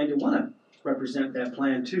be inclined to want to represent that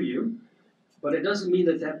plan to you, but it doesn't mean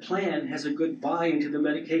that that plan has a good buy into the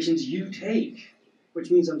medications you take, which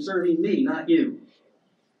means I'm serving me, not you.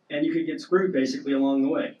 And you could get screwed basically along the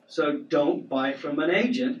way. So don't buy from an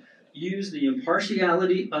agent. Use the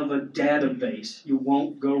impartiality of a database. You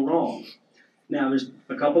won't go wrong. Now, there's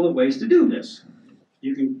a couple of ways to do this.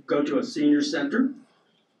 You can go to a senior center,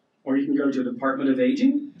 or you can go to a Department of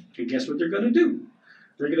Aging, and guess what they're going to do?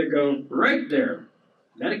 They're going to go right there,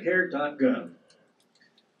 Medicare.gov.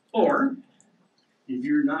 Or, if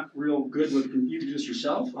you're not real good with, you can do this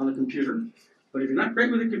yourself on the computer, but if you're not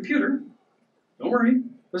great with a computer, don't worry,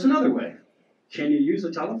 there's another way. Can you use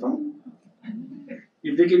a telephone?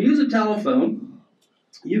 If you can use a telephone,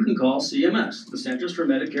 you can call CMS, the Centers for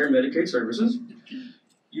Medicare and Medicaid Services.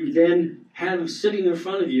 You then have sitting in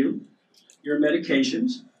front of you your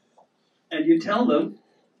medications, and you tell them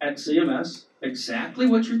at CMS exactly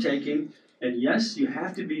what you're taking, and yes, you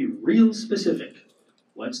have to be real specific.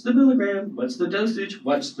 What's the milligram? What's the dosage?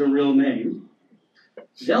 What's the real name?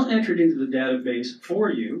 They'll enter it into the database for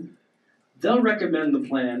you. They'll recommend the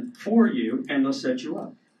plan for you, and they'll set you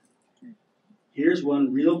up. Here's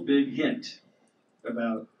one real big hint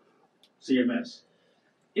about CMS.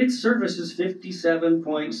 It services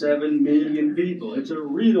 57.7 million people. It's a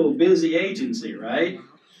real busy agency, right?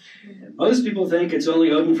 And most people think it's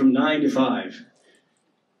only open from 9 to 5.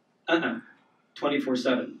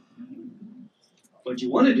 24/7. What you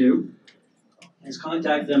want to do is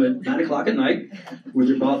contact them at 9 o'clock at night with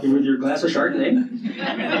your glass of Chardonnay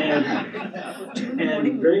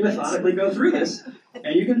and very methodically go through this.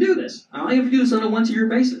 And you can do this. I only have to do this on a once-a-year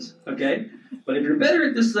basis, okay? But if you're better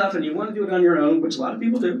at this stuff and you want to do it on your own, which a lot of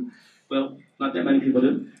people do, well, not that many people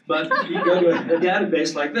do, but you go to a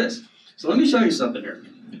database like this. So let me show you something here.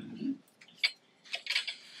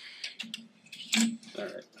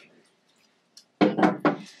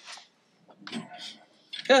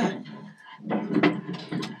 All right.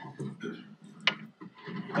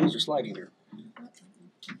 Things are sliding here.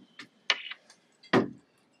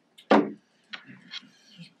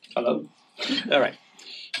 Hello? All right.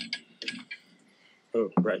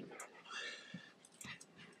 Oh, right.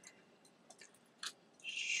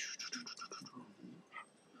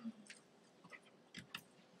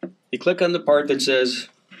 You click on the part that says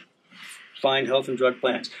Find Health and Drug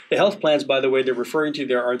Plans. The health plans, by the way, they're referring to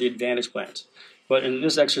there are the Advantage plans. But in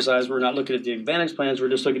this exercise, we're not looking at the Advantage plans, we're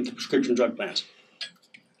just looking at the prescription drug plans.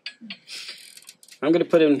 I'm going to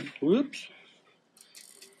put in, whoops,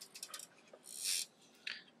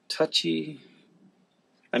 touchy.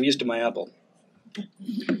 I'm used to my Apple.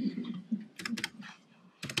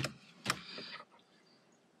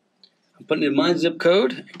 I'm putting in my zip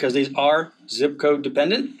code because these are zip code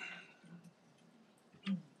dependent.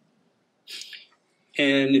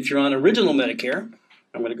 And if you're on original Medicare,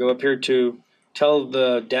 I'm going to go up here to tell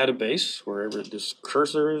the database, wherever this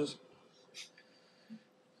cursor is.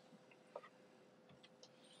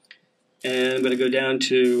 And I'm going to go down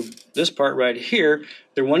to this part right here.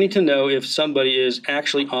 They're wanting to know if somebody is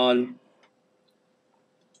actually on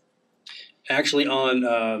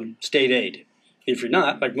state aid. If you're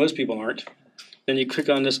not, like most people aren't, then you click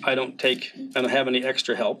on this I don't have any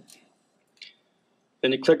extra help.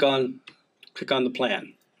 Then you click on the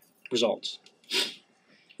plan results.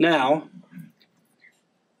 Now,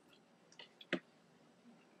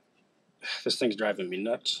 this thing's driving me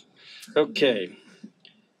nuts. Okay,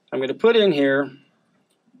 I'm going to put in here.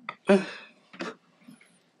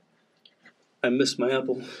 I missed my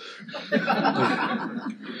apple.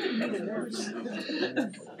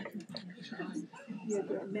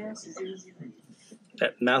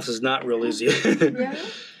 That mouse is not real easy.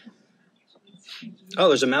 Oh,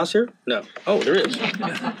 there's a mouse here? No. Oh, there is.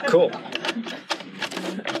 Cool.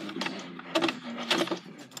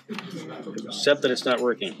 Except that it's not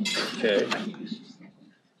working. Okay.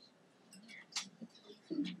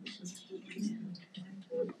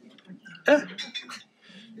 Ah.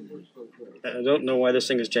 I don't know why this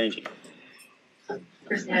thing is changing.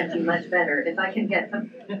 Understand you much better if I can get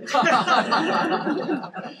them.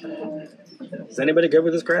 Is anybody good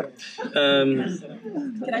with this crap?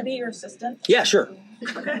 Can I be your assistant? Yeah, sure.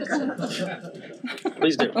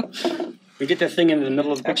 Please do. We get that thing in the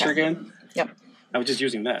middle of the picture again? Yep. I was just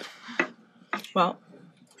using that. Well,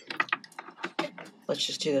 let's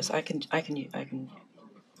just do this. I can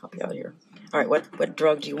help you out here. All right. What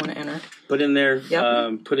drug do you want to enter? Put in there.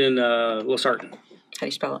 Yep. Put in losartan. How do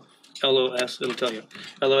you spell it? LOS. It'll tell you.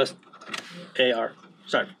 LOSAR.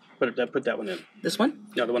 Sorry. Put that one in. This one?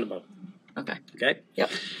 No, the one above. Okay. Okay. Yep.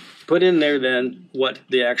 Put in there then what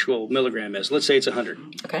the actual milligram is. Let's say it's 100.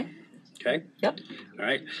 Okay. Okay. Yep. All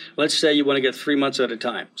right. Let's say you want to get 3 months at a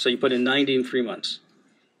time. So you put in 90 in 3 months.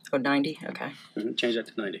 Oh, 90. Okay. Change that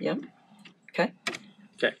to 90. Yep. Okay.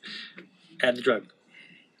 Okay. Add the drug.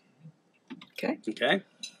 Okay. Okay.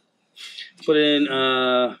 Put in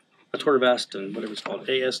atorvastatin, whatever it's called,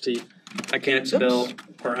 AST. I can't spell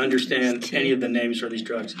or understand any of the names for these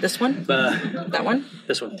drugs. This one? That one?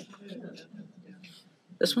 This one.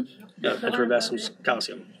 This one? No, atorvastatin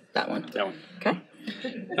calcium. That one. That one. Okay.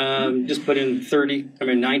 Just put in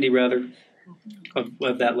 90 rather,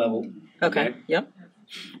 of that level. Okay. Yep.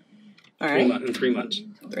 All right. In 3 months.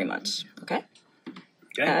 3 months. Okay.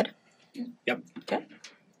 Okay. Add. Yep. Okay.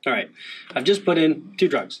 All right. I've just put in 2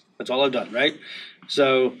 drugs. That's all I've done, right?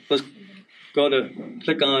 So let's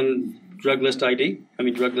click on drug list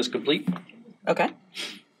complete. Okay.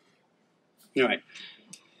 All right.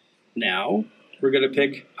 Now we're going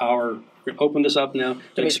to open this up now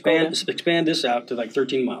and expand this out to like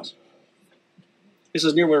 13 miles. This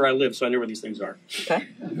is near where I live, so I know where these things are. Okay.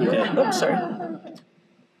 Oops, sorry.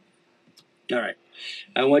 All right.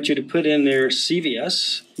 I want you to put in there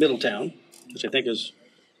CVS, Middletown, which I think is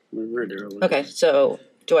where there. Okay, so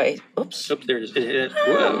do I? Oops. Oh, there it is.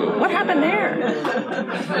 Whoa. What happened there?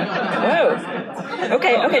 Whoa.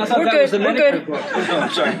 Okay, we're good. We're good. Oh,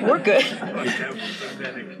 I'm sorry. We're good.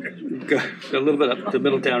 Go a little bit up to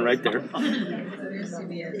Middletown right there.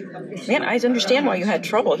 Man, I understand why you had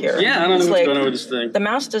trouble here. Yeah, I don't know what's going on with this thing. The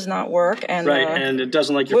mouse does not work, and and it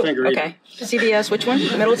doesn't like your finger either. Okay. CVS, which one?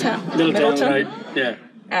 Middletown. Middletown, right? Yeah.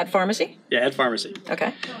 Add pharmacy? Yeah, add pharmacy.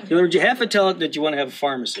 Okay. In other words, you have to tell it that you want to have a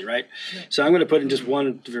pharmacy, right? So I'm going to put in just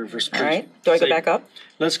one for all right. Do I go back up?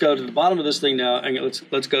 Let's go to the bottom of this thing now, and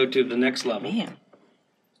let's go to the next level. Man.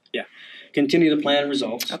 Yeah. Continue the plan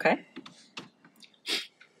results. Okay.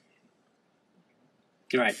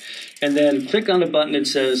 All right. And then click on the button that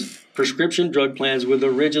says prescription drug plans with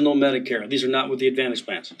original Medicare. These are not with the Advantage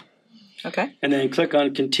plans. Okay. And then click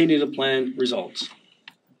on continue the plan results.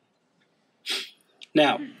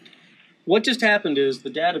 Now, what just happened is the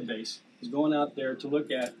database is going out there to look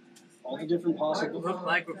at all the different possible...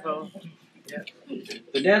 Microphone.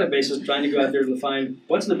 The database is trying to go out there to find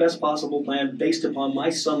what's the best possible plan based upon my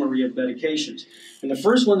summary of medications. And the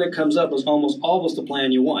first one that comes up is almost always the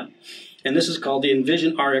plan you want. And this is called the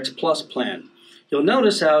Envision RX Plus plan. You'll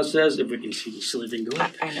notice how it says, if we can see the silly thing go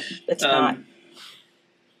up. I know. It's not.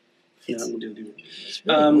 Yeah, we'll do it. It's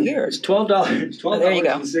really weird. It's $12. It's there you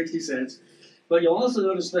go. $12.60. But you'll also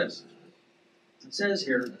notice this. It says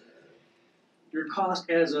here, your cost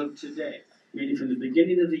as of today, meaning from the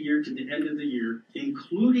beginning of the year to the end of the year,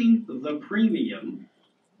 including the premium,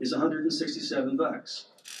 is $167.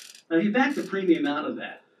 Now, if you back the premium out of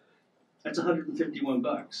that, that's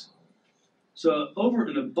 $151. So over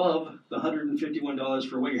and above the $151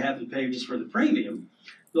 for what you have to pay just for the premium,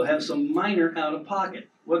 you'll have some minor out-of-pocket.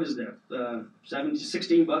 What is that,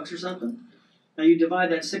 $16 or something? Now you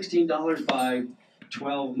divide that $16 by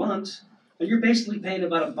 12 months, and you're basically paying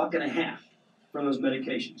about $1.50 for those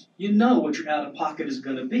medications. You know what your out-of-pocket is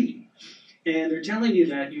going to be. And they're telling you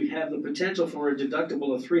that you have the potential for a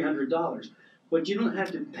deductible of $300. But you don't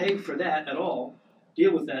have to pay for that at all,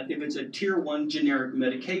 deal with that, if it's a Tier 1 generic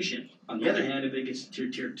medication. On the other hand, if it gets to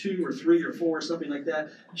Tier 2 or 3 or 4 or something like that,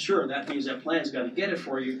 sure, that means that plan's got to get it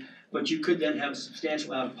for you, but you could then have a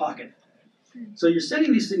substantial out-of-pocket. So you're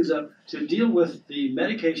setting these things up to deal with the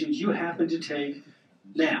medications you happen to take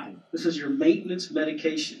now. This is your maintenance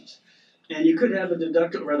medications. And you could have a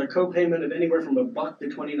deductible, rather co-payment of anywhere from $1 to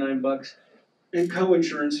 $29, and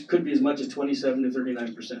co-insurance could be as much as 27 to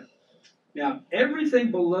 39%. Now, everything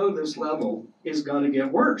below this level is going to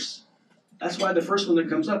get worse. That's why the first one that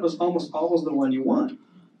comes up is almost always the one you want.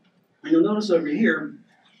 And you'll notice over here,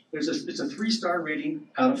 it's a 3-star rating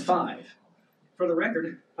out of 5. For the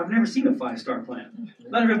record, I've never seen a 5-star plan.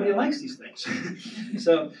 Not everybody likes these things.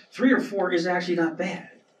 So 3 or 4 is actually not bad.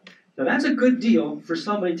 Now that's a good deal for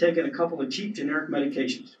somebody taking a couple of cheap generic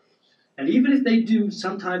medications. And even if they do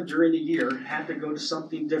sometime during the year have to go to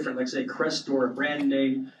something different, like say Crestor or a brand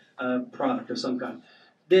name product of some kind,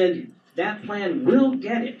 then that plan will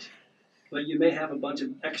get it. But you may have a bunch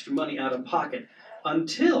of extra money out of pocket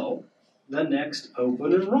until the next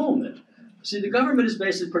open enrollment. See, the government is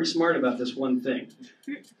basically pretty smart about this one thing.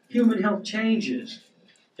 Human health changes,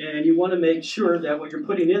 and you want to make sure that what you're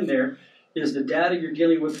putting in there is the data you're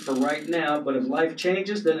dealing with for right now, but if life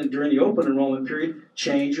changes, then during the open enrollment period,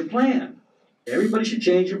 change your plan. Everybody should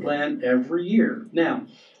change your plan every year. Now,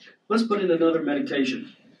 let's put in another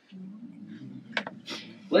medication.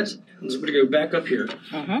 Let's go back up here.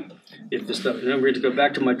 If this stuff, and then we're going to go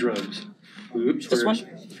back to my drugs. Oops, this one?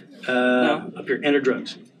 No. Up here, enter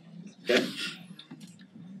drugs. Okay.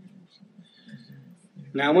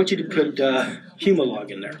 Now I want you to put Humalog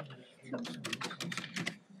in there.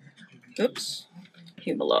 Oops.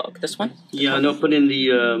 Humalog. This one? Yeah, no, put in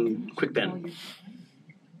the quick pen.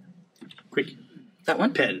 Quick. That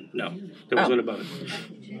one? Pen. No, there was one above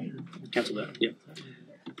it. Cancel that. Yeah.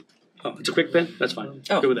 Oh, it's a quick pen? That's fine.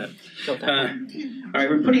 Oh. Go with that. Go with that. All right,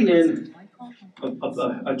 we're putting in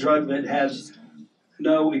a drug that has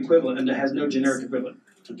no equivalent and that has no generic equivalent.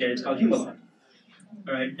 Okay, it's called Humalog.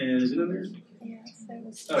 All right, and is it in there?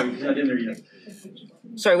 Oh, it's not in there yet.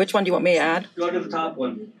 Sorry, which one do you want me to add? Go to the top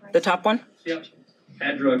one. The top one? Yep.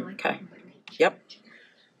 Add drug. Okay. Yep.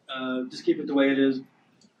 Just keep it the way it is.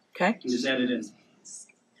 Okay. And just add it in.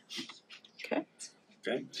 Okay.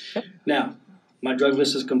 Okay. Yep. Now, my drug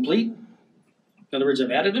list is complete. In other words,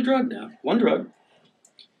 I've added a drug now, one drug.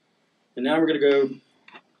 And now we're going to go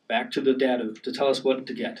back to the data to tell us what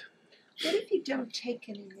to get. What if you don't take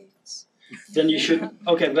any meds? Then you should.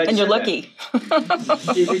 Okay, I'm glad And you you're said lucky.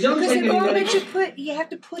 That. If you don't Because take in any order medication, you have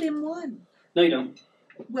to put in one. no, you don't.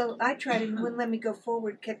 Well, I tried it and wouldn't let me go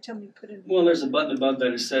forward. Kept telling me to put in one. Well, there's a button above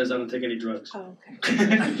that that says I don't take any drugs. Oh, okay.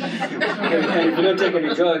 And if you don't take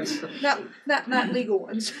any drugs, Not legal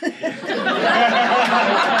ones. That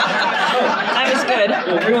was good.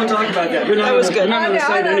 well, we won't talk about that. We're not That was good. We're not on the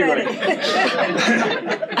site anyway.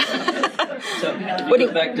 So, What do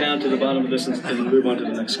go back down to the bottom of this and move on to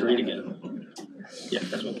the next screen again. Yeah,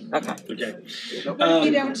 that's one. Okay. Okay. What if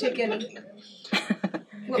you don't take any?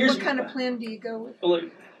 What kind of plan do you go with?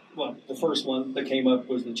 Well, the first one that came up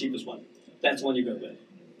was the cheapest one. That's the one you go with.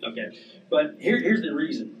 Okay. But here's the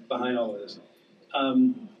reason behind all of this.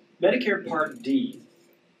 Medicare Part D,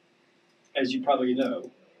 as you probably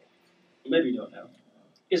know, maybe you don't know,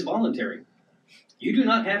 is voluntary. You do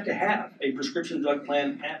not have to have a prescription drug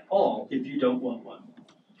plan at all if you don't want one.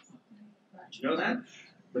 Did you know that?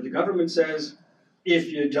 But the government says,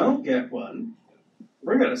 if you don't get one,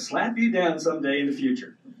 we're going to slap you down someday in the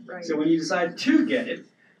future. Right. So when you decide to get it,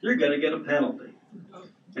 you're going to get a penalty.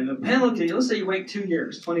 And the penalty, let's say you wait 2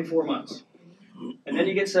 years, 24 months, and then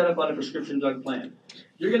you get set up on a prescription drug plan.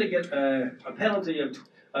 you're going to get a penalty of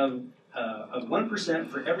 1%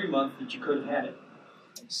 for every month that you could have had it.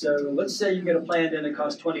 So let's say you get a plan then that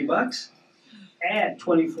costs $20. Add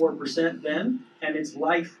 24% then, and it's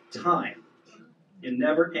lifetime. It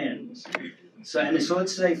never ends. So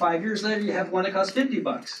let's say 5 years later you have one that costs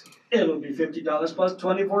 $50. It'll be $50 plus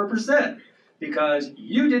 24% because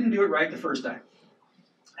you didn't do it right the first time.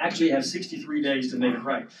 Actually, you have 63 days to make it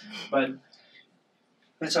right. But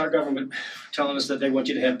that's our government telling us that they want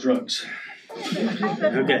you to have drugs.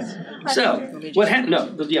 Okay. So what happened?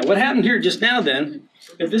 What happened here just now? Then,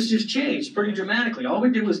 if this just changed pretty dramatically, all we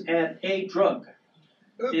did was add a drug,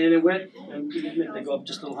 and it went. And they go up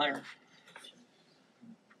just a little higher.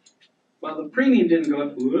 Well, the premium didn't go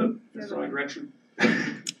up. That's the wrong direction.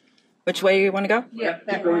 Which way you want to go? Yeah,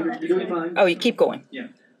 keep going. You're doing fine. Oh, you keep going. Yeah,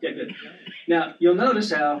 good. Now, you'll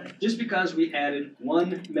notice how just because we added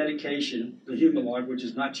one medication, the Humalog, which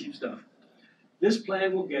is not cheap stuff, this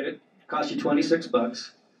plan will get it. Cost you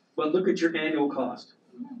 $26, but look at your annual cost,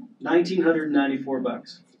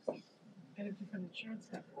 $1,994. And a different insurance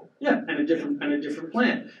company. Yeah, and a different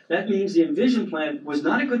plan. That means the Envision plan was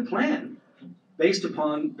not a good plan based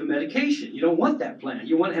upon the medication. You don't want that plan.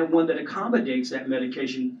 You want to have one that accommodates that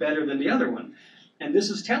medication better than the other one, and this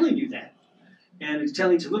is telling you that. And it's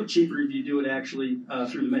telling you it's a little cheaper if you do it actually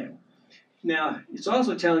through the mail. Now, it's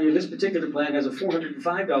also telling you this particular plan has a $405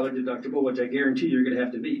 deductible, which I guarantee you're going to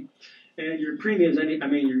have to meet. And your premiums,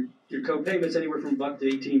 your co-payments anywhere from $1 to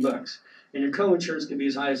 $18. And your co-insurance can be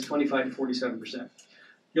as high as 25 to 47%.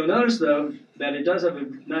 You'll notice, though, that it does have a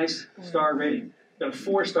nice star rating. Got a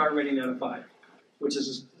 4-star rating out of 5, which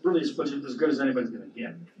is really as good as anybody's going to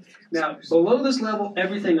get. Now, below this level,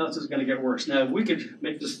 everything else is going to get worse. Now, if we could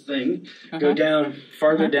make this thing go down,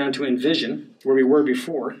 farther down to Envision, where we were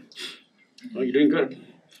before. Well, you're doing good.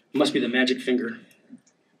 It must be the magic finger.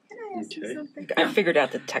 Can I ask you something? I figured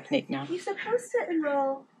out the technique now. You're supposed to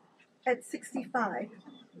enroll at 65,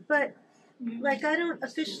 but like I can't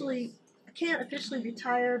officially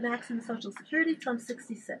retire maximum Social Security till I'm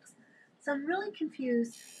 66. So I'm really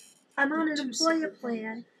confused. I'm on an employer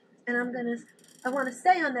plan, and I want to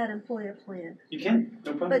stay on that employer plan. You can,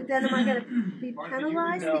 no problem. But then am I going to be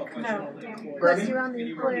penalized because you're on the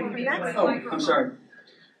employer plan? Oh, I'm sorry.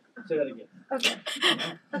 Say that again.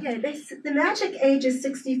 Okay. The magic age is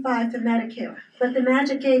 65 for Medicare, but the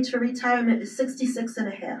magic age for retirement is 66 and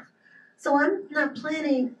a half. So I'm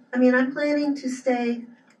planning to stay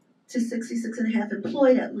to 66 and a half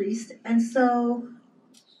employed at least, and so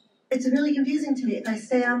it's really confusing to me. If I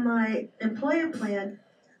stay on my employer plan,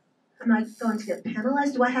 am I going to get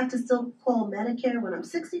penalized? Do I have to still call Medicare when I'm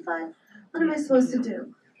 65? What am I supposed to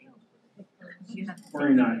do?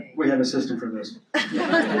 Worry not. We have a system for this.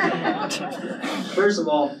 First of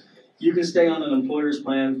all, you can stay on an employer's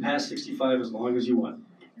plan past 65 as long as you want.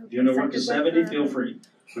 If you want to work to 70, feel free.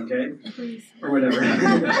 Okay? Or whatever.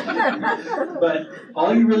 But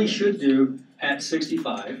all you really should do at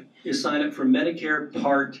 65 is sign up for Medicare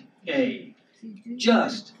Part A.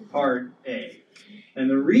 Just Part A. And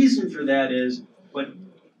the reason for that is,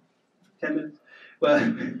 10 minutes? Well,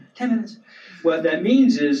 10 minutes. What that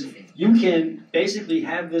means is you can basically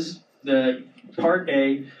have the Part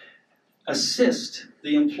A assist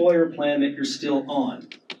the employer plan that you're still on.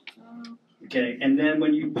 Okay, and then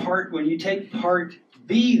when you take Part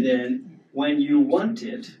B, then when you want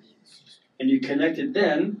it and you connect it,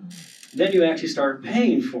 then you actually start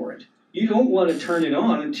paying for it. You don't want to turn it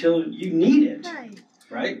on until you need it,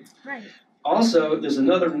 right? Right. Also, there's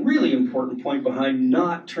another really important point behind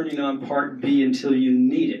not turning on Part B until you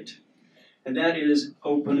need it, and that is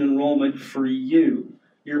open enrollment for you.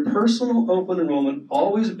 Your personal open enrollment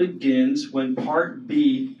always begins when Part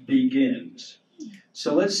B begins.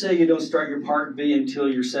 So let's say you don't start your Part B until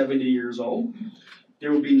you're 70 years old.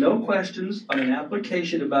 There will be no questions on an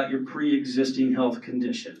application about your pre-existing health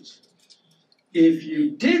conditions. If you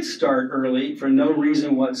did start early for no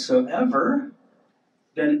reason whatsoever,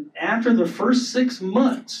 then after the first 6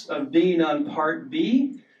 months of being on Part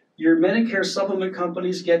B, your Medicare supplement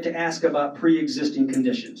companies get to ask about pre-existing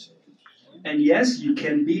conditions. And yes, you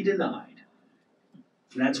can be denied.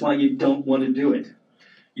 And that's why you don't want to do it.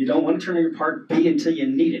 You don't want to turn on your Part B until you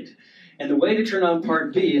need it. And the way to turn on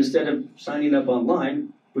Part B, instead of signing up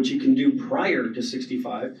online, which you can do prior to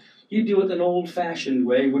 65, you do it an old-fashioned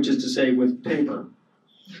way, which is to say with paper.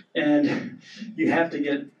 And you have to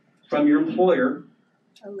get from your employer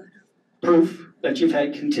proof that you've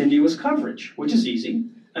had continuous coverage, which is easy,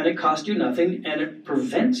 and it costs you nothing, and it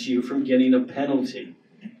prevents you from getting a penalty.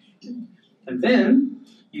 And then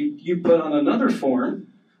you put on another form.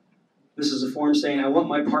 This is a form saying, I want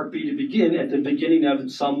my Part B to begin at the beginning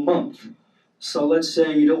of some month. So let's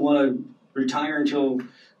say you don't want to retire until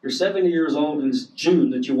you're 70 years old and it's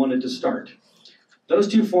June that you wanted to start. Those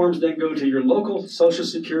two forms then go to your local Social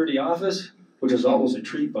Security office, which is always a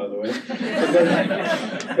treat, by the way.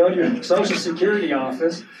 Go to your Social Security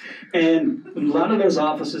office, and a lot of those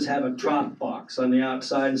offices have a drop box on the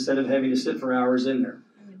outside instead of having to sit for hours in there.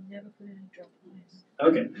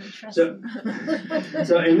 Okay, so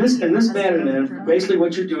in this manner then, basically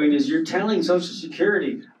what you're doing is you're telling Social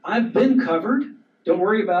Security, I've been covered, don't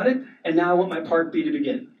worry about it, and now I want my Part B to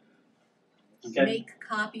begin. Okay. Make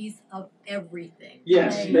copies of everything.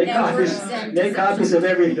 Yes, make copies of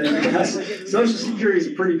everything. Because Social Security is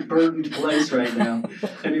a pretty burdened place right now.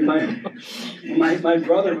 I mean, my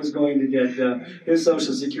brother was going to get his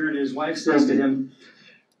Social Security. His wife says to him,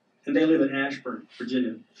 and they live in Ashburn,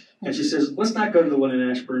 Virginia. And she says, let's not go to the one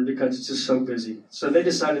in Ashburn because it's just so busy. So they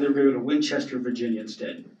decided they were going to go to Winchester, Virginia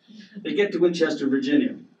instead. They get to Winchester,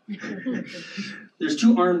 Virginia. There's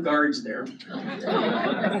 2 armed guards there.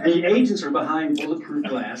 The agents are behind bulletproof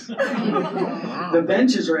glass. The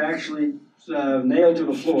benches are actually nailed to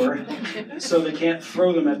the floor, so they can't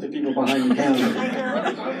throw them at the people behind the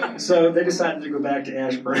counter. So they decided to go back to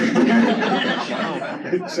Ashburn.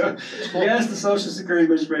 So yes, the Social Security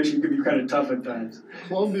Administration can be kind of tough at times.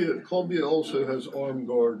 Columbia also has armed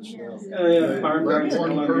guards now. Oh yeah, armed guards.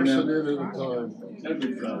 One person in at a time.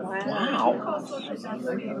 Wow.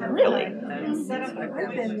 Really?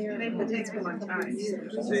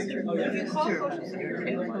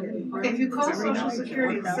 If you call Social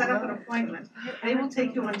Security and set up an appointment, they will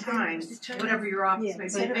take you on time, whatever your office may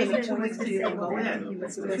be. Maybe 2 weeks till you can go in.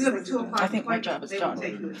 If you have a 2 o'clock I think my job appointment, is they will done.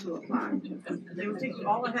 take you at 2 o'clock. They will take you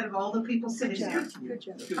all ahead of all the people sitting there. That's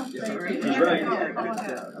right.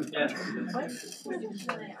 Yeah.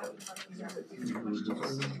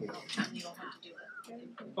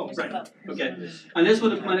 Oh, right. Okay. And this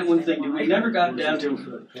would have pointed one thing. We never got down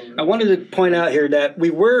to. I wanted to point out here that we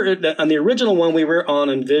were on the original one. We were on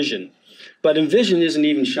Envision, but Envision isn't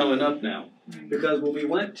even showing up now because when we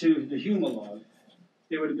went to the Humalog,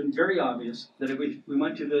 it would have been very obvious that if we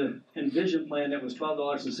went to the Envision plan that was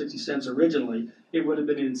 $12.60 originally, it would have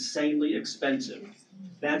been insanely expensive.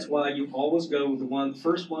 That's why you always go with the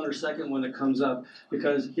first one or second one that comes up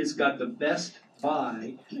because it's got the best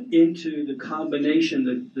buy into the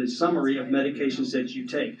combination, the summary of medications that you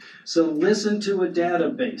take. So listen to a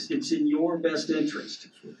database. It's in your best interest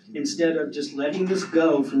instead of just letting this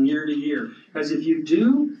go from year to year. Because if you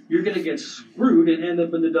do, you're going to get screwed and end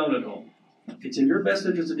up in the donut hole. It's in your best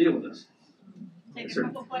interest to deal with this. Take a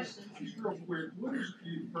couple questions. Just real quick, what is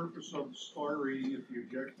the purpose of Star rating if the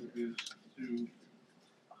objective is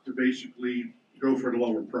to basically go for the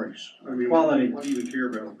lower price? I mean, Quality. What do you even care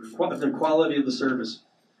about? The quality of the service.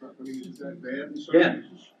 I mean, is that bad in some Yeah.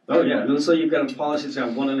 cases? Oh, yeah. Let's say you've got a policy that's got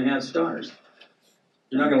 1.5 stars.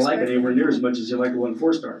 You're not going to like it anywhere near as much as you like the 1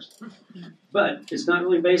 4 stars. But it's not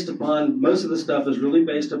really based upon, most of the stuff is really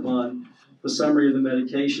based upon the summary of the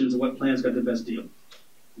medications and what plan's got the best deal.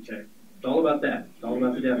 Okay? It's all about that. It's all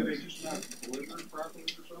about the Are they database. just not delivered properly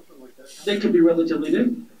or something like that? They could be relatively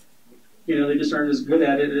new. You know, they just aren't as good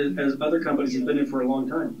at it as other companies have been in for a long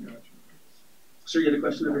time. Sir, you had a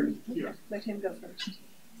question over here? Let him go first.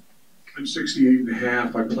 I'm 68 and a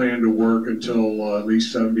half. I plan to work until at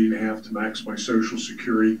least 70 and a half to max my Social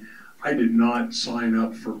Security. I did not sign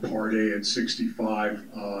up for Part A at 65.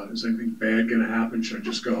 Is anything bad going to happen? Should I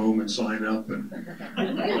just go home and sign up?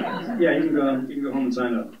 Yeah, you can go home and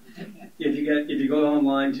sign up. If you go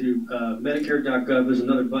online to Medicare.gov, there's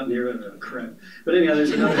another button here. Crap. But anyhow,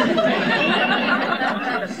 there's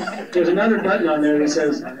another button on there that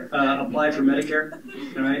says apply for Medicare.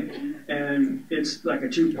 All right, and it's like a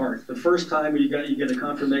 2-part. The first time you get a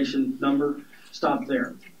confirmation number, stop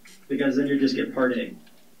there, because then you just get Part A.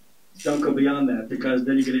 Don't go beyond that because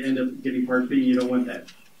then you're going to end up getting Part B. You don't want that.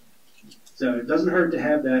 So it doesn't hurt to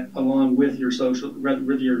have that along with your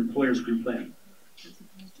with your employer's group plan.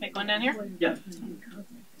 Take one down here. Yeah.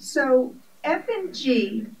 So F and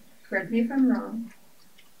G, correct me if I'm wrong,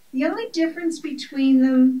 the only difference between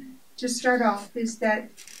them to start off is that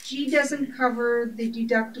G doesn't cover the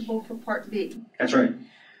deductible for Part B. That's right.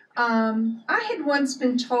 I had once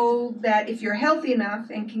been told that if you're healthy enough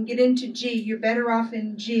and can get into G, you're better off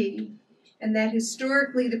in G, and that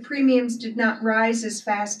historically the premiums did not rise as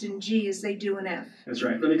fast in G as they do in F. That's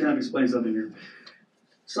right. Let me kind of explain something here.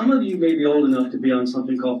 Some of you may be old enough to be on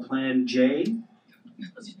something called Plan J.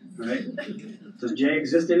 Right? Does J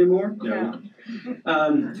exist anymore? No.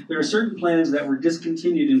 There are certain plans that were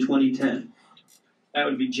discontinued in 2010. That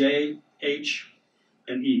would be J, H,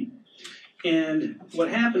 and E. And what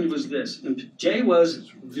happened was this. J was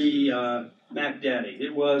the Mac Daddy.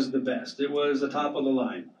 It was the best. It was the top of the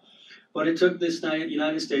line. But it took this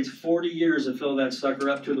United States 40 years to fill that sucker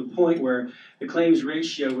up to the point where the claims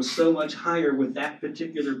ratio was so much higher with that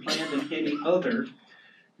particular plan than any other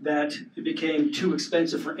that it became too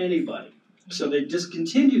expensive for anybody. So they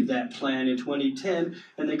discontinued that plan in 2010,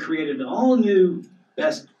 and they created an all-new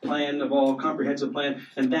best plan of all, comprehensive plan,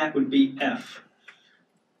 and that would be F.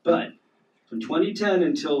 But from 2010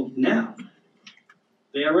 until now,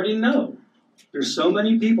 they already know there's so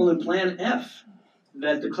many people in Plan F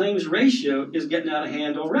that the claims ratio is getting out of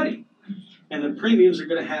hand already. And the premiums are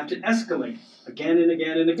going to have to escalate again and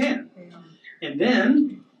again and again. And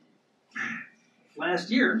then, last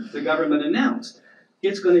year, the government announced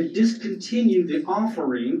it's going to discontinue the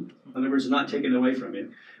offering, in other words, not taking it away from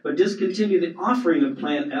you, but discontinue the offering of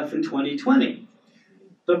Plan F in 2020.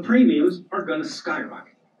 The premiums are going to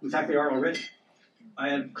skyrocket. In fact, they are already. I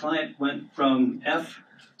had a client went from F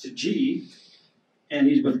to G, and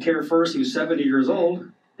he's with Care First. He was 70 years old.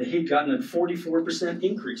 He'd gotten a 44%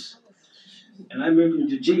 increase. And I moved him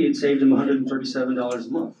to G and saved him $137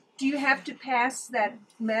 a month. Do you have to pass that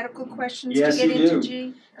medical questions Yes, to get you into do.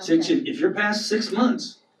 G? Since if you're past 6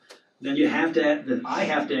 months, then you have to. Then I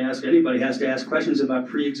have to ask. Anybody has to ask questions about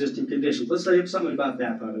pre-existing conditions. Let's say something about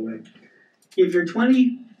that, by the way. If you're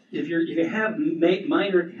 20, if you have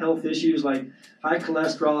minor health issues like high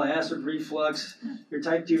cholesterol, acid reflux, you're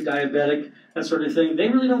type 2 diabetic, that sort of thing, they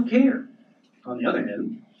really don't care. On the other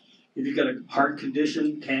hand, if you've got a heart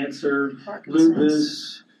condition, cancer,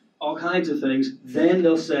 lupus, all kinds of things, then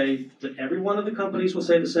they'll say that every one of the companies will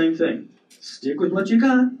say the same thing. Stick with what you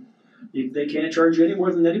got. They can't charge you any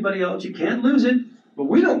more than anybody else. You can't lose it, but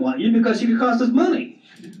we don't want you because you could cost us money.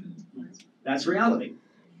 That's reality.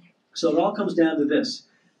 So it all comes down to this.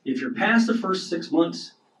 If you're past the first 6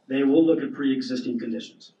 months, they will look at pre-existing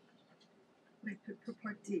conditions. Wait, for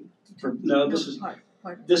Part D. No, this is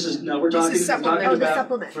we're talking about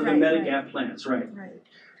for the Medigap plans, right?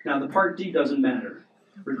 Now the Part D doesn't matter.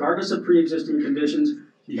 Regardless of pre-existing conditions,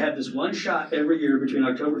 you have this one shot every year between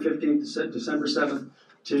October 15th to December 7th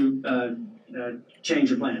to change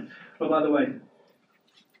your plan. Oh, by the way,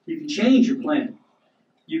 you can change your plan.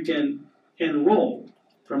 You can enroll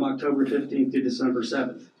from October 15th to December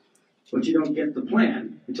 7th, but you don't get the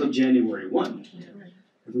plan until January 1.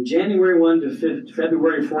 From January 1 to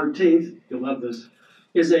February 14th, you'll love this,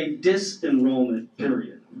 is a disenrollment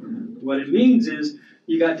period. What it means is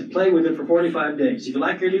you got to play with it for 45 days. If you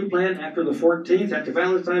like your new plan after the 14th, after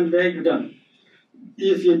Valentine's Day, you're done.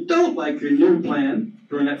 If you don't like your new plan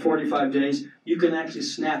during that 45 days, you can actually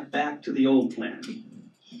snap back to the old plan.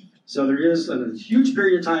 So there is a huge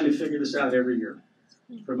period of time to figure this out every year,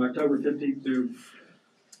 from October 15th through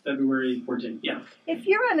February 14th. Yeah. If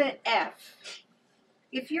you're on an F,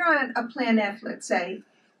 if you're on a Plan F, let's say,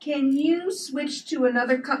 can you switch to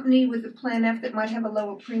another company with a Plan F that might have a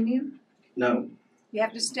lower premium? No. You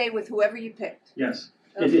have to stay with whoever you picked. Yes.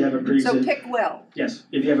 Okay. If you have a pre-existing. So pick well. Yes.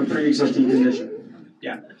 If you have a pre-existing condition.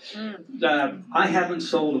 Yeah. I haven't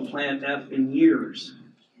sold a Plan F in years.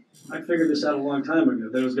 I figured this out a long time ago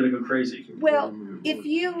that it was going to go crazy. Well,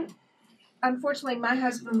 unfortunately, my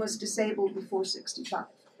husband was disabled before 65.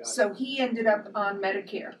 So he ended up on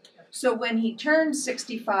Medicare. So when he turned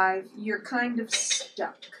 65, you're kind of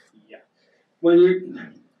stuck. Yeah. When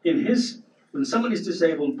someone is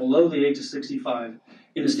disabled below the age of 65,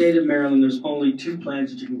 in the state of Maryland, there's only 2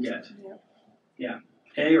 plans that you can get. Yep. Yeah.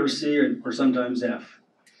 A or C or sometimes F.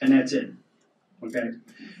 And that's it. Okay?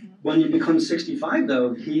 Mm-hmm. When you become 65,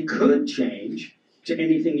 though, he could change to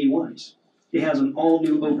anything he wants. He has an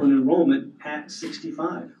all-new open enrollment at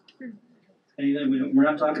 65. And we're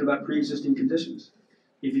not talking about pre-existing conditions.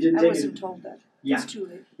 If you didn't I wasn't told that. Yeah. It's too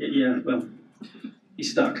late. Yeah, well,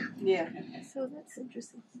 he's stuck. Yeah. So that's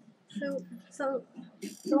interesting. So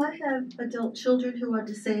I have adult children who are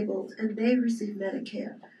disabled, and they receive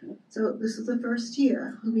Medicare. So this is the first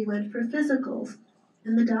year we went for physicals,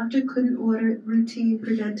 and the doctor couldn't order routine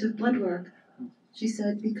preventive blood work. She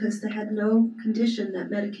said because they had no condition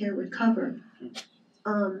that Medicare would cover.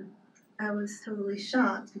 I was totally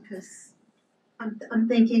shocked because I'm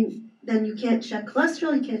thinking then you can't check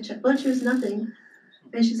cholesterol, you can't check blood sugars, nothing.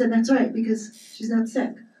 And she said that's right because she's not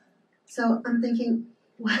sick. So I'm thinking,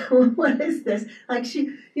 what is this? Like she's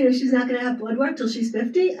not going to have blood work till she's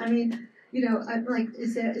 50. I mean, I'm like,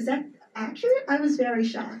 is that accurate? I was very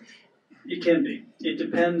shocked. It can be. It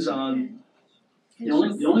depends on the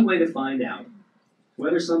only way to find out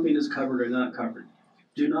whether something is covered or not covered.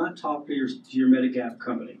 Do not talk to your Medigap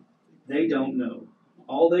company. They don't know.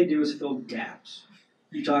 All they do is fill gaps.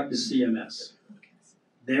 You talk to CMS.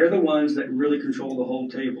 They're the ones that really control the whole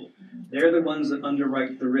table. They're the ones that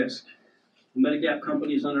underwrite the risk. The Medigap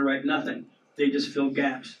companies underwrite nothing. They just fill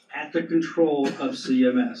gaps at the control of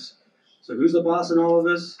CMS. So who's the boss in all of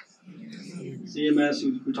this? CMS,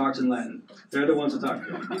 who talks in Latin. They're the ones to talk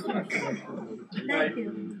to. Thank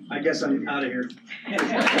you. I guess I'm out of here.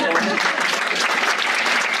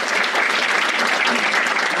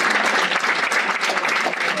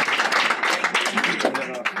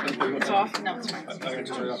 It's off? No, it's fine.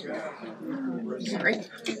 Sorry.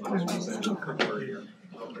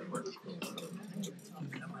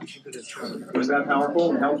 Was that powerful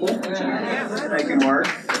and helpful? Thank you, Mark.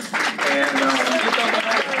 And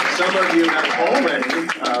some of you have already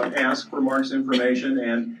asked for Mark's information,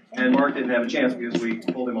 and Mark didn't have a chance because we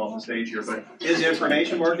pulled him off the stage here. But his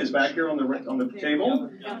information, Mark, is back here on the table.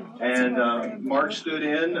 And Mark stood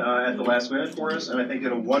in at the last minute for us, and I think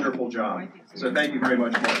did a wonderful job. So thank you very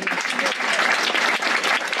much, Mark.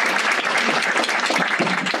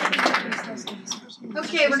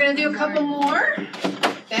 Okay, we're going to do a couple more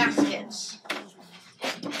baskets.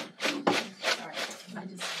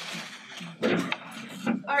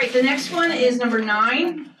 All right, the next one is number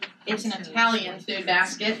 9. It's an Italian food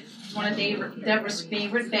basket. It's one of Deborah's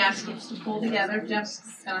favorite baskets to pull together. Jeff's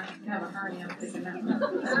going to have a hernia. I'm thinking that.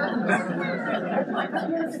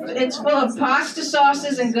 It's full of pasta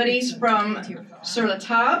sauces and goodies from Sur la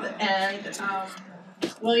Table and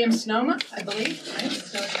William Sonoma, I believe. Right?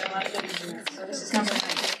 So it's got a lot of goodies in there. So this is number 9.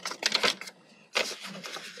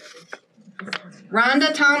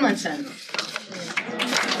 Rhonda Tomlinson.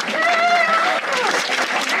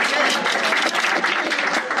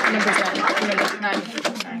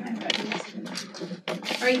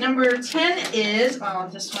 All right, number 10 is, oh,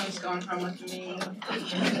 this one's going home with me.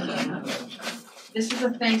 This is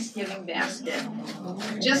a Thanksgiving basket.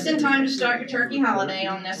 Just in time to start your turkey holiday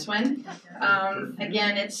on this one.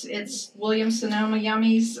 Again, it's William Sonoma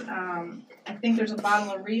Yummies. I think there's a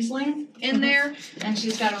bottle of Riesling in there, and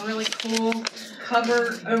she's got a really cool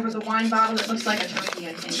cover over the wine bottle that looks like a turkey,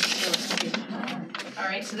 I think. It's really cute. All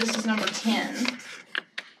right, so this is number 10.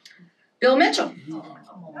 Bill Mitchell.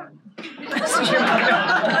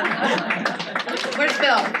 Where's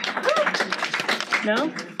Bill?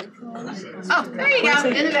 No? Oh, there you go,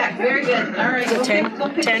 in the back. Very good. All right, we'll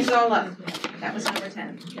pick 10? these all up. That was number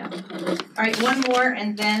 10. Yeah. All right, one more,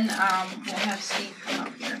 and then we'll have Steve come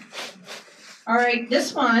up here. All right,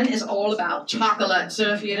 this one is all about chocolate.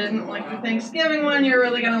 So if you didn't like the Thanksgiving one, you're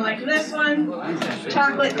really going to like this one.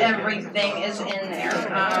 Chocolate everything is in there.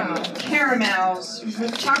 Caramels,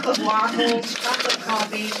 chocolate waffles, chocolate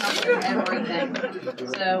coffee, chocolate everything.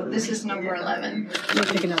 So this is number 11. We're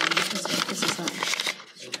picking up. This is not.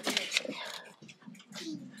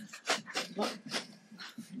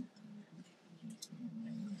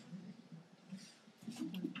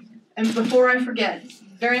 And before I forget,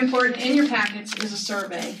 very important in your packets is a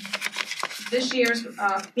survey. This year's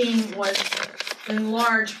theme was, in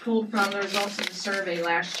large, pulled from the results of the survey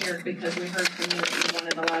last year because we heard from you that you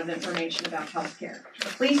wanted a lot of information about healthcare.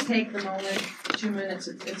 Please take the moment, 2 minutes,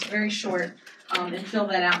 it's very short, and fill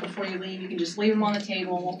that out before you leave. You can just leave them on the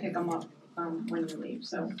table and we'll pick them up when you leave.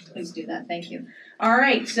 So please do that. Thank you. All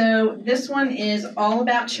right, so this one is all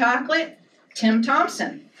about chocolate. Tim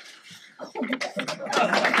Thompson.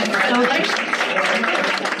 Congratulations.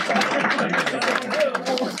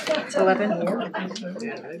 11.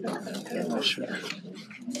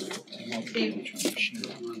 Steve.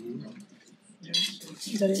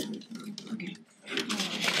 Is that it? Okay.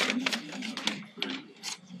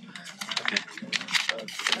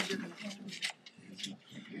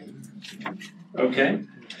 Okay.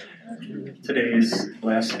 Today's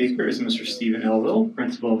last speaker is Mr. Stephen Elville,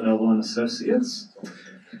 principal of Elville and Associates.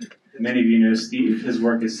 Many of you know Steve. His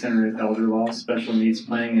work is centered in elder law, special needs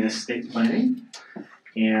planning, and estate planning.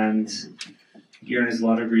 And he earned his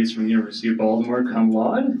law degrees from the University of Baltimore, cum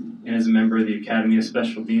laude, and is a member of the Academy of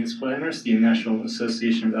Special Needs Planners, the National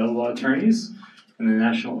Association of Elder Law Attorneys, and the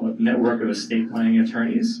National Network of Estate Planning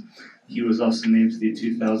Attorneys. He was also named to the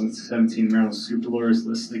 2017 Maryland Super Lawyers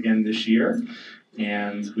list again this year.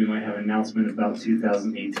 And we might have an announcement about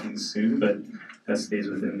 2018 soon, but that stays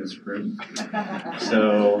within this room.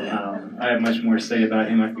 So I have much more to say about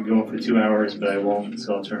him. I could go on for 2 hours, but I won't,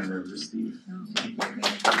 so I'll turn it over to Steve.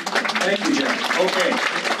 Thank you, Jeff. Okay,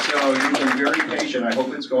 so you've been very patient. I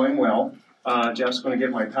hope it's going well. Jeff's going to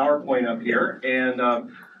get my PowerPoint up here. And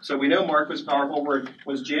so we know Mark was powerful.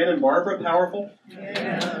 Was Jan and Barbara powerful?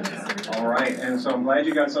 Yeah. All right, and so I'm glad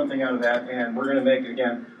you got something out of that. And we're going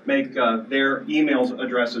to make their email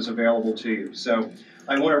addresses available to you. So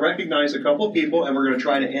I want to recognize a couple of people, and we're going to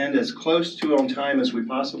try to end as close to on time as we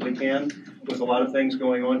possibly can with a lot of things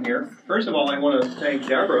going on here. First of all, I want to thank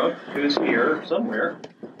Deborah, who's here somewhere.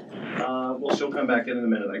 well, she'll come back in a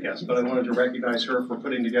minute, I guess. But I wanted to recognize her for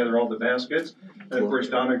putting together all the baskets. And of course,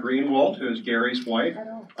 Donna Greenwald, who is Gary's wife.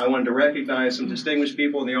 I wanted to recognize some distinguished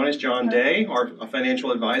people in the audience. John Day, our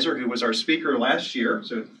financial advisor, who was our speaker last year.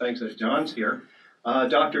 So thanks that John's here.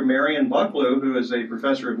 Dr. Marion Bucklew, who is a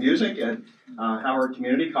professor of music at Howard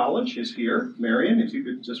Community College, is here. Marion, if you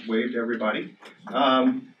could just wave to everybody.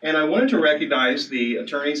 And I wanted to recognize the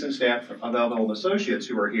attorneys and staff of Elville and Associates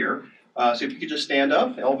who are here. So if you could just stand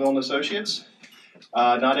up, Elville and Associates.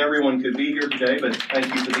 Not everyone could be here today, but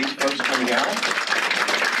thank you for these folks coming out.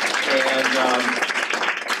 And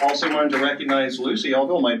also wanted to recognize Lucy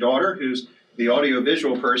Elville, my daughter, who's the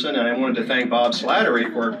audiovisual person, and I wanted to thank Bob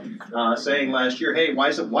Slattery for saying last year, hey,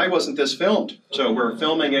 why wasn't this filmed? So we're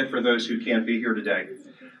filming it for those who can't be here today.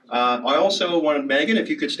 I also wanted, Megan, if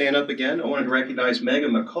you could stand up again, I wanted to recognize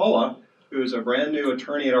Megan McCullough, who is a brand new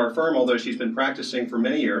attorney at our firm, although she's been practicing for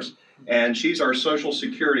many years, and she's our Social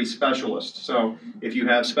Security specialist. So if you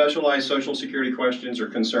have specialized Social Security questions or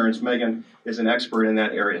concerns, Megan is an expert in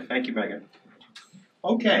that area. Thank you, Megan.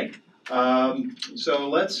 Okay, so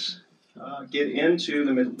let's get into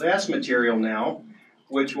the last material now,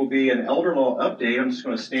 which will be an elder law update. I'm just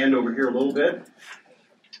going to stand over here a little bit.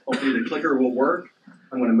 Hopefully the clicker will work.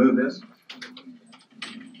 I'm going to move this.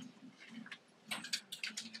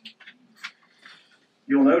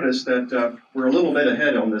 You'll notice that we're a little bit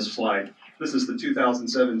ahead on this slide. This is the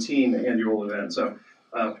 2017 annual event, so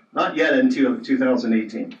not yet into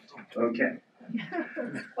 2018. Okay.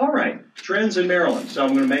 All right, trends in Maryland. So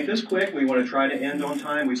I'm going to make this quick. We want to try to end on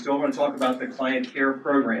time. We still want to talk about the client care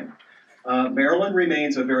program. Maryland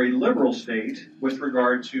remains a very liberal state with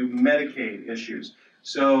regard to Medicaid issues.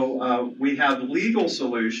 So we have legal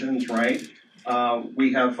solutions, right?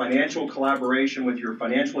 We have financial collaboration with your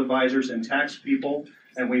financial advisors and tax people,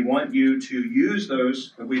 and we want you to use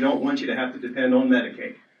those. We don't want you to have to depend on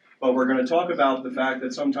Medicaid. But we're going to talk about the fact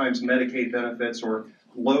that sometimes Medicaid benefits or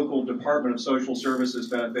local Department of Social Services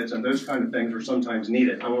benefits and those kind of things are sometimes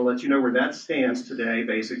needed. I want to let you know where that stands today,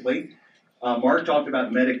 basically. Mark talked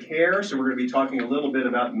about Medicare, so we're going to be talking a little bit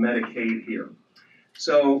about Medicaid here.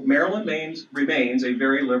 So Maryland remains a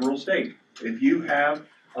very liberal state. If you have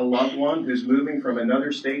a loved one who's moving from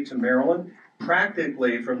another state to Maryland,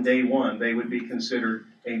 practically from day one, they would be considered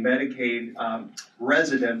a Medicaid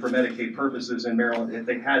resident for Medicaid purposes in Maryland if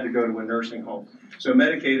they had to go to a nursing home. So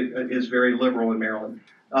Medicaid is very liberal in Maryland.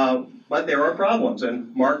 But there are problems,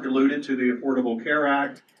 and Mark alluded to the Affordable Care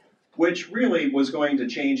Act, which really was going to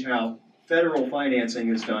change how federal financing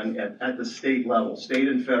is done at the state level, state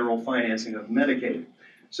and federal financing of Medicaid.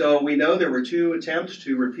 So we know there were 2 attempts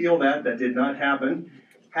to repeal that did not happen.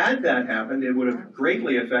 Had that happened, it would have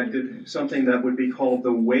greatly affected something that would be called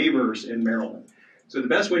the waivers in Maryland. So the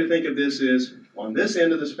best way to think of this is, on this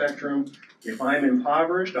end of the spectrum, if I'm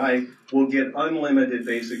impoverished, I will get unlimited,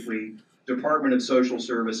 basically, Department of Social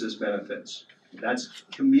Services benefits. That's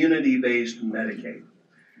community-based Medicaid.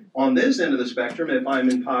 On this end of the spectrum, if I'm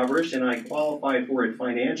impoverished and I qualify for it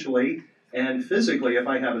financially and physically, if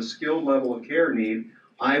I have a skilled level of care need,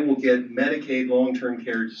 I will get Medicaid long-term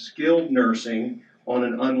care skilled nursing on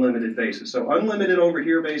an unlimited basis. So unlimited over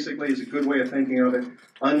here basically is a good way of thinking of it.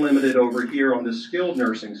 Unlimited over here on the skilled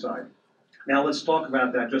nursing side. Now let's talk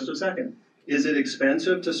about that just a second. Is it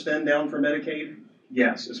expensive to spend down for Medicaid?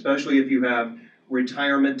 Yes, especially if you have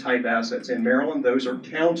retirement type assets. In Maryland, those are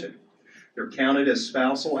counted. They're counted as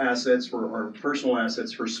spousal assets or personal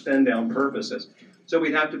assets for spend down purposes. So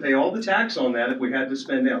we'd have to pay all the tax on that if we had to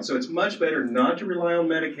spend down. So it's much better not to rely on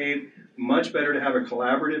Medicaid, much better to have a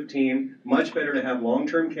collaborative team, much better to have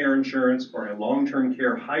long-term care insurance or a long-term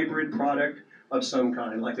care hybrid product of some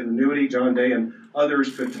kind, like an annuity. John Day and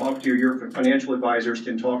others could talk to you, your financial advisors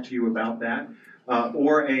can talk to you about that,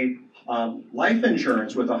 or a life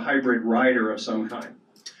insurance with a hybrid rider of some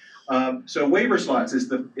kind. So waiver slots is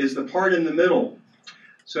the part in the middle.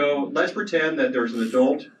 So let's pretend that there's an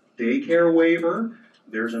adult daycare waiver,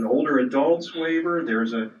 there's an older adults waiver,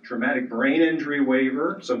 there's a traumatic brain injury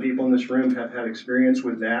waiver. Some people in this room have had experience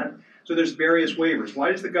with that. So there's various waivers.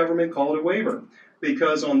 Why does the government call it a waiver?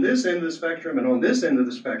 Because on this end of the spectrum and on this end of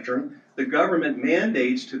the spectrum, the government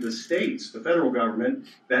mandates to the states, the federal government,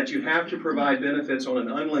 that you have to provide benefits on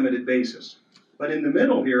an unlimited basis. But in the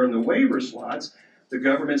middle here, in the waiver slots, the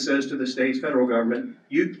government says to the states, federal government,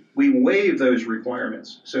 we waive those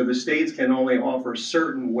requirements. So the states can only offer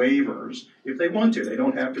certain waivers if they want to. They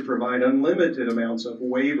don't have to provide unlimited amounts of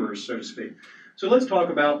waivers, so to speak. So let's talk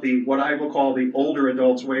about what I will call the older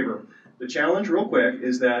adults waiver. The challenge, real quick,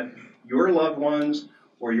 is that your loved ones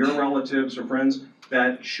or your relatives or friends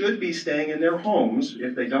that should be staying in their homes,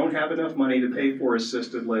 if they don't have enough money to pay for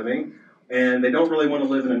assisted living, and they don't really want to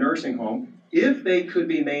live in a nursing home, if they could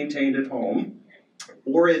be maintained at home,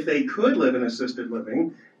 or if they could live in assisted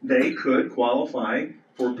living, they could qualify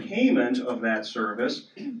for payment of that service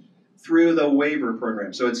through the waiver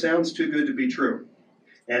program. So it sounds too good to be true.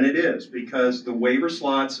 And it is, because the waiver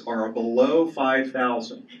slots are below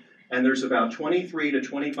 5,000. And there's about 23 to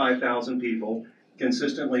 25,000 people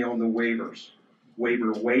consistently on the waiver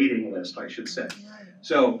waiting list, I should say.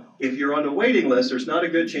 So if you're on the waiting list, there's not a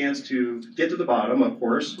good chance to get to the bottom, of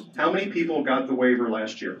course. How many people got the waiver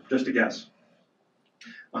last year? Just a guess.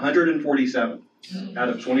 147 out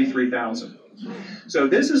of 23,000. So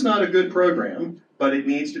this is not a good program, but it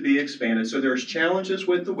needs to be expanded. So there's challenges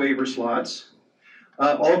with the waiver slots.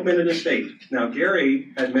 Augmented estate. Now,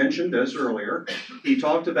 Gary had mentioned this earlier. He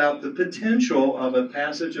talked about the potential of a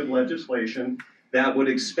passage of legislation that would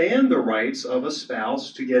expand the rights of a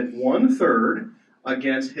spouse to get 1/3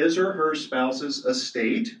 against his or her spouse's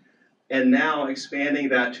estate, and now expanding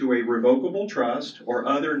that to a revocable trust or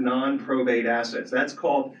other non-probate assets. That's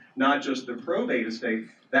called not just the probate estate,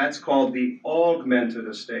 that's called the augmented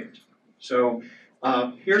estate. So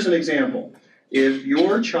here's an example. If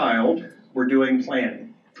your child were doing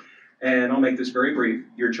planning, and I'll make this very brief,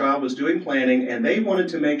 your child was doing planning and they wanted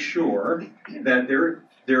to make sure that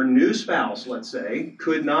their new spouse, let's say,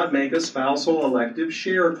 could not make a spousal elective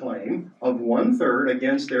share claim of 1/3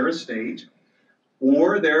 against their estate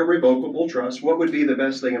or their revocable trust, what would be the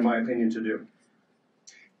best thing, in my opinion, to do?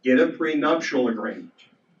 Get a prenuptial agreement.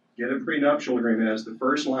 Get a prenuptial agreement as the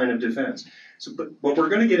first line of defense. So, but we're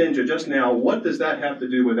going to get into just now, what does that have to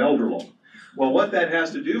do with elder law? Well, what that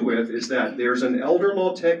has to do with is that there's an elder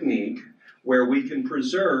law technique where we can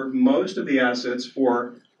preserve most of the assets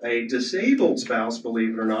for a disabled spouse, believe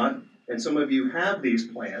it or not, and some of you have these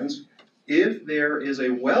plans, if there is a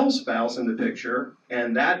well spouse in the picture,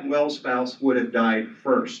 and that well spouse would have died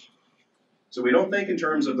first. So we don't think in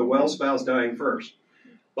terms of the well spouse dying first.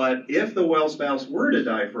 But if the well spouse were to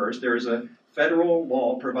die first, there's a federal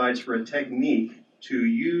law provides for a technique to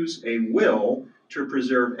use a will to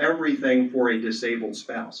preserve everything for a disabled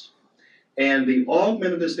spouse. And the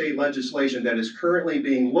augmented estate legislation that is currently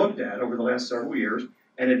being looked at over the last several years,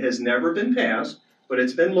 and it has never been passed, but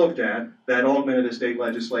it's been looked at, that augmented estate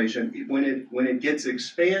legislation, when it gets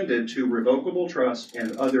expanded to revocable trusts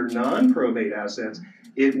and other non-probate assets,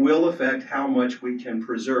 it will affect how much we can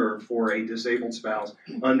preserve for a disabled spouse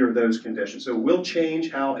under those conditions. So it will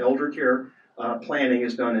change how elder care planning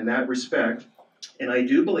is done in that respect. And I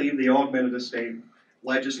do believe the augmented estate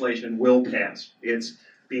legislation will pass. It's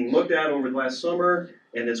being looked at over the last summer,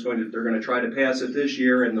 and they're going to try to pass it this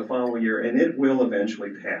year and the following year, and it will eventually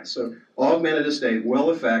pass. So augmented estate will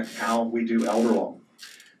affect how we do elder law.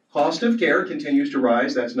 Cost of care continues to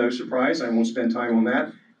rise. That's no surprise. I won't spend time on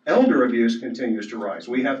that. Elder abuse continues to rise.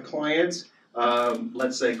 We have clients,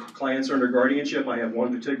 let's say clients are under guardianship. I have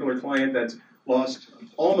one particular client that's lost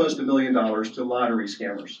almost $1 million to lottery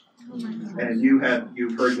scammers. And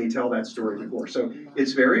you've heard me tell that story before. So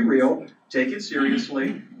it's very real. Take it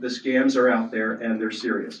seriously. The scams are out there, and they're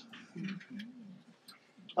serious.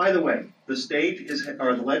 By the way,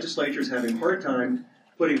 the legislature is having a hard time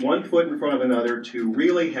putting one foot in front of another to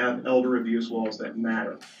really have elder abuse laws that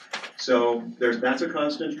matter. So that's a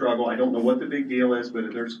constant struggle. I don't know what the big deal is,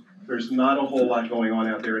 but there's not a whole lot going on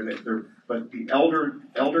out there. But the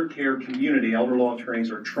elder care community, elder law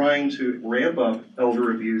attorneys, are trying to ramp up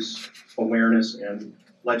elder abuse awareness and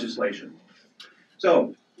legislation.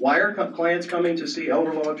 So why are clients coming to see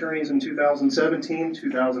elder law attorneys in 2017,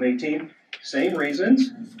 2018? Same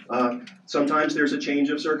reasons. Sometimes there's a change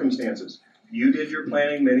of circumstances. You did your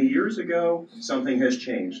planning many years ago. Something has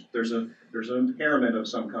changed. There's an impairment of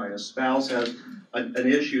some kind. A spouse has an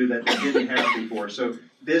issue that they didn't have before. So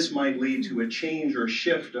this might lead to a change or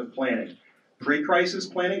shift of planning. Pre-crisis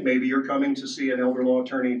planning, maybe you're coming to see an elder law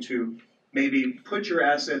attorney to maybe put your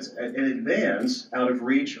assets in advance out of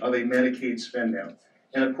reach of a Medicaid spend down.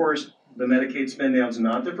 And of course, the Medicaid spend down is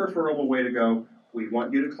not the preferable way to go. We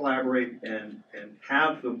want you to collaborate and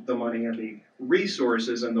have the money and the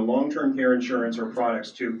resources and the long-term care insurance or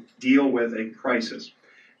products to deal with a crisis.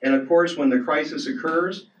 And of course, when the crisis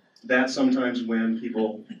occurs, that's sometimes when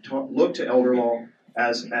people look to elder law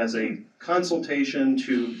as a consultation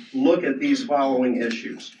to look at these following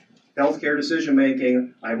issues. Healthcare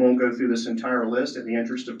decision-making, I won't go through this entire list in the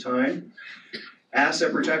interest of time.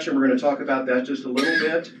 Asset protection, we're going to talk about that just a little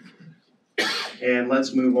bit. And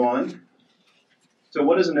let's move on. So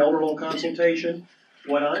what is an elder law consultation?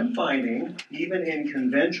 What I'm finding, even in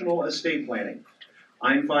conventional estate planning,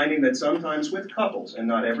 I'm finding that sometimes with couples, and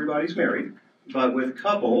not everybody's married, But with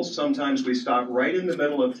couples, sometimes we stop right in the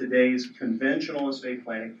middle of today's conventional estate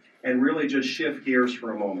planning and really just shift gears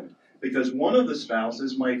for a moment. Because one of the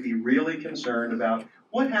spouses might be really concerned about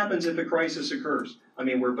what happens if a crisis occurs. I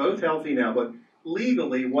mean, we're both healthy now, but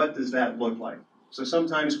legally, what does that look like? So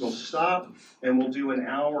sometimes we'll stop and we'll do an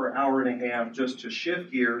hour, hour and a half just to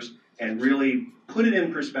shift gears and really put it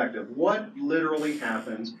in perspective. What literally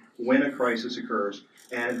happens when a crisis occurs,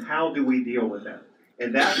 and how do we deal with that?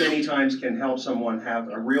 And that many times can help someone have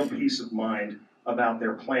a real peace of mind about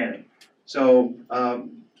their planning. So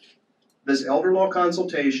this elder law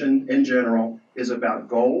consultation in general is about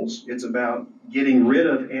goals. It's about getting rid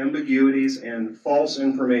of ambiguities and false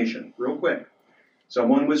information. Real quick.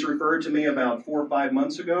 Someone was referred to me about 4 or 5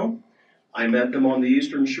 months ago. I met them on the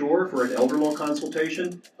Eastern Shore for an elder law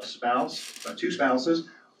consultation, a spouse, two spouses.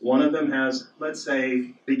 One of them has, let's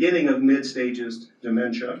say, beginning of mid-stages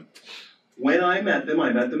dementia. When I met them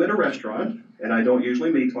at a restaurant, and I don't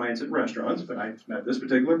usually meet clients at restaurants, but I met this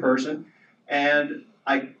particular person, and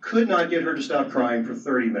I could not get her to stop crying for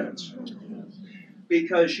 30 minutes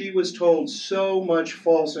because she was told so much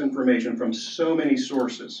false information from so many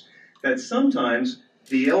sources that sometimes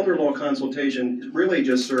the elder law consultation really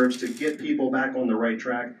just serves to get people back on the right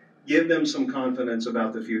track, give them some confidence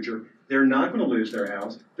about the future. They're not going to lose their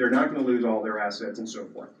house. They're not going to lose all their assets and so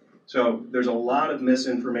forth. So there's a lot of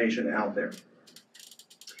misinformation out there.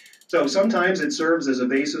 So sometimes it serves as a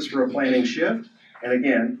basis for a planning shift. And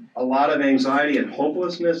again, a lot of anxiety and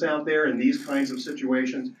hopelessness out there in these kinds of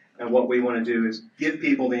situations. And what we want to do is give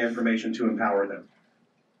people the information to empower them.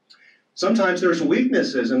 Sometimes there's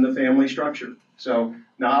weaknesses in the family structure. So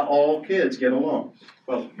not all kids get along.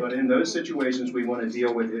 But in those situations, we want to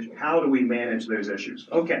deal with how do we manage those issues.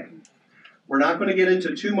 Okay, we're not going to get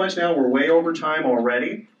into too much now. We're way over time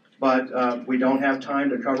already. But we don't have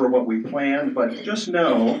time to cover what we planned. But just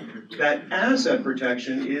know that asset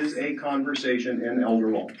protection is a conversation in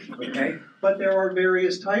elder law. Okay? But there are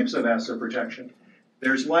various types of asset protection.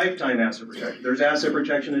 There's lifetime asset protection. There's asset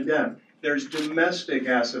protection at death. There's domestic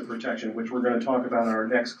asset protection, which we're going to talk about in our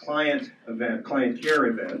next client care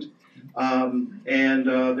event.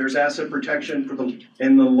 There's asset protection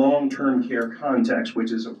in the long-term care context,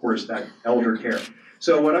 which is, of course, that elder care.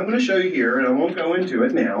 So what I'm going to show you here, and I won't go into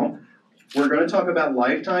it now, we're going to talk about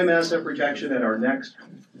lifetime asset protection at our next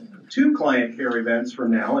 2 client care events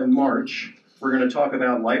from now in March. We're going to talk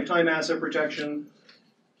about lifetime asset protection,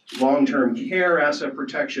 long-term care asset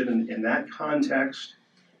protection in that context,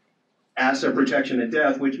 asset protection at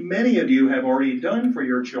death, which many of you have already done for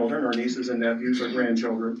your children or nieces and nephews or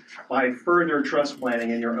grandchildren by further trust planning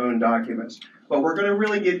in your own documents. But we're going to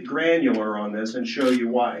really get granular on this and show you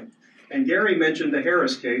why. And Gary mentioned the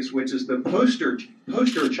Harris case, which is the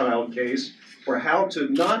poster child case for how to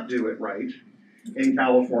not do it right in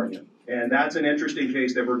California. And that's an interesting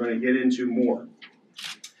case that we're going to get into more.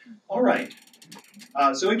 All right.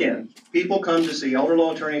 So again, people come to see elder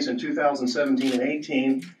law attorneys in 2017 and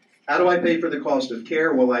 18. How do I pay for the cost of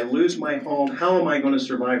care? Will I lose my home? How am I going to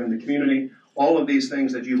survive in the community? All of these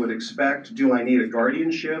things that you would expect. Do I need a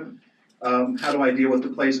guardianship? How do I deal with the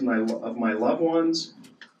place of my loved ones?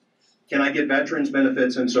 Can I get veterans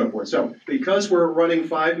benefits and so forth? So because we're running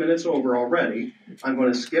 5 minutes over already, I'm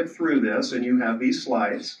going to skip through this, and you have these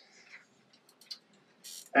slides.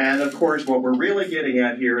 And of course, what we're really getting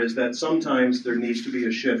at here is that sometimes there needs to be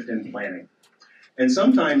a shift in planning. And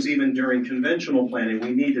sometimes even during conventional planning,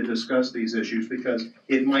 we need to discuss these issues because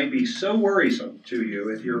it might be so worrisome to you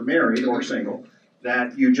if you're married or single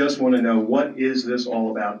that you just want to know what is this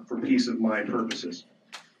all about for peace of mind purposes.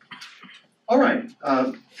 All right,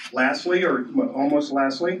 lastly, or almost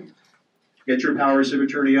lastly, get your powers of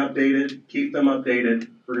attorney updated, keep them updated.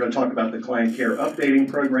 We're going to talk about the client care updating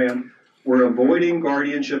program. We're avoiding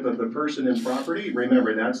guardianship of the person and property.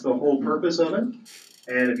 Remember, that's the whole purpose of it.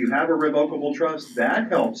 And if you have a revocable trust, that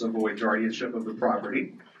helps avoid guardianship of the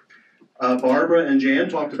property. Barbara and Jan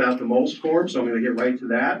talked about the MOLST form, so I'm going to get right to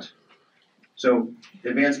that. So,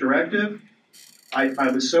 advance directive.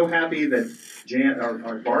 I was so happy that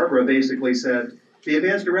Barbara basically said, the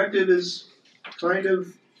advance directive is kind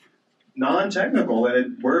of non-technical,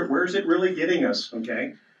 and where's it really getting us,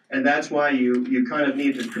 okay? And that's why you kind of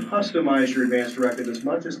need to customize your advance directive as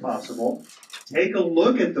much as possible. Take a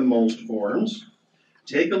look at the MOLST forms.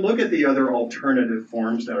 Take a look at the other alternative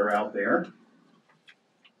forms that are out there.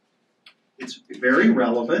 It's very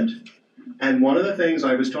relevant. And one of the things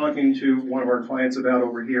I was talking to one of our clients about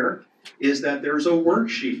over here is that there's a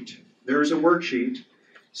worksheet. There's a worksheet.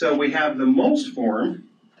 So we have the MOLST form,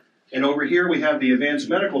 and over here we have the Advanced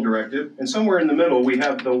Medical Directive, and somewhere in the middle we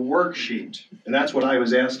have the worksheet. And that's what I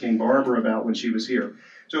was asking Barbara about when she was here.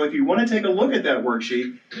 So if you want to take a look at that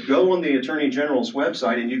worksheet, go on the Attorney General's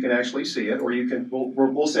website and you can actually see it, or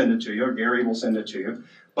we'll send it to you, or Gary will send it to you.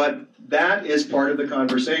 But that is part of the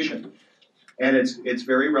conversation, and it's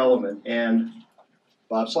very relevant. And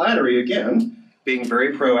Bob Slattery, again, being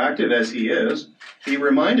very proactive as he is, he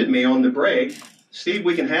reminded me on the break, Steve,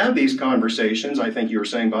 we can have these conversations. I think you were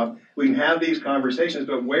saying, Bob, we can have these conversations,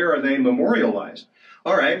 but where are they memorialized?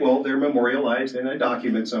 All right, well, they're memorialized in a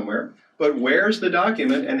document somewhere, but where's the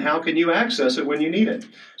document and how can you access it when you need it?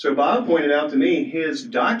 So Bob pointed out to me his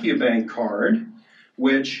DocuBank card,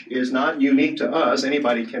 which is not unique to us.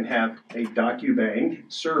 Anybody can have a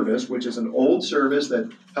DocuBank service, which is an old service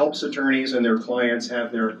that helps attorneys and their clients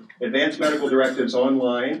have their advanced medical directives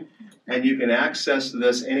online, and you can access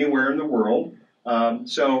this anywhere in the world.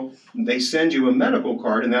 So they send you a medical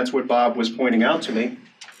card, and that's what Bob was pointing out to me.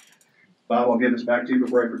 Bob, I'll give this back to you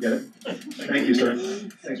before I forget it. Thank you, sir.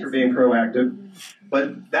 Thanks for being proactive.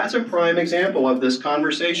 But that's a prime example of this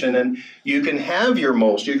conversation, and you can have your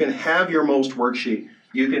most worksheet.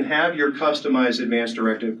 You can have your customized advanced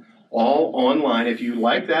directive all online if you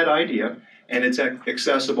like that idea, and it's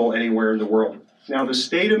accessible anywhere in the world. Now, the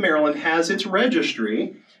state of Maryland has its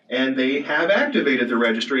registry, and they have activated the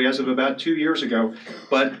registry as of about 2 years ago,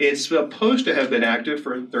 but it's supposed to have been active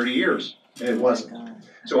for 30 years, and it wasn't.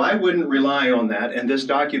 So I wouldn't rely on that, and this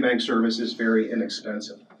DocuBank service is very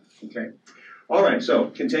inexpensive. Okay. All right,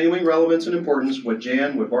 so continuing relevance and importance, what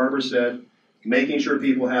Barbara said, making sure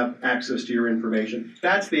people have access to your information.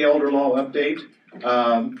 That's the elder law update.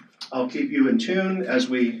 I'll keep you in tune as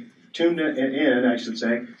we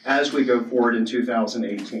as we go forward in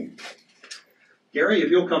 2018. Gary,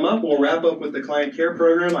 if you'll come up, we'll wrap up with the client care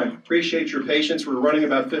program. I appreciate your patience. We're running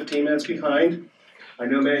about 15 minutes behind. I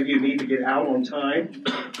know many of you need to get out on time.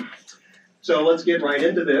 So let's get right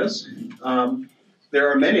into this. There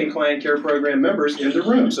are many client care program members in the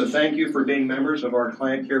room, so thank you for being members of our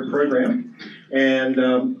client care program. And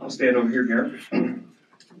I'll stand over here, Gary.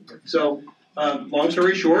 So long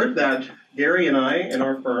story short, that Gary and I and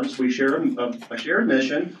our firms, we share a shared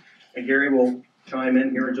mission, and Gary will chime in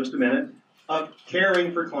here in just a minute, of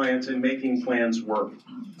caring for clients and making plans work.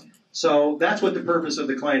 So that's what the purpose of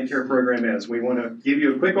the client care program is. We want to give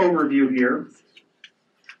you a quick overview here.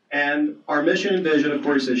 And our mission and vision, of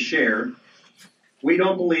course, is shared. We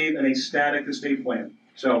don't believe in a static estate plan.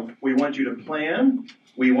 So we want you to plan.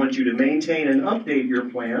 We want you to maintain and update your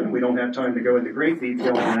plan. We don't have time to go into great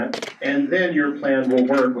detail on that. And then your plan will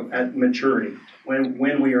work at maturity,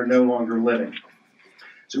 when we are no longer living.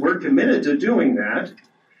 So we're committed to doing that.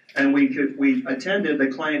 And we attended the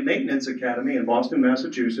Client Maintenance Academy in Boston,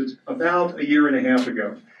 Massachusetts, about a year and a half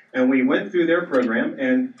ago. And we went through their program,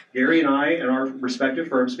 and Gary and I and our respective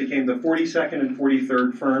firms became the 42nd and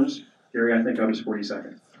 43rd firms. Gary, I think I was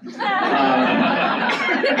 42nd.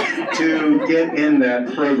 To get in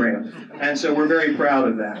that program. And so we're very proud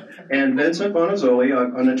of that. And Vincent Bonazzoli,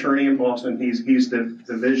 an attorney in Boston, he's the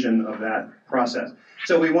vision of that process.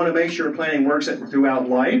 So we want to make sure planning works throughout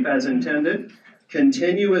life as intended.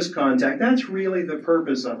 Continuous contact, that's really the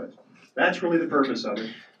purpose of it.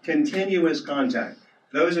 Continuous contact.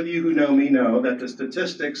 Those of you who know me know that the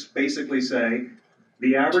statistics basically say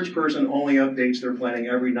the average person only updates their planning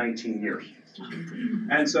every 19 years.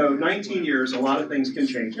 And so 19 years, a lot of things can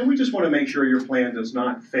change. And we just want to make sure your plan does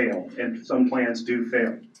not fail, and some plans do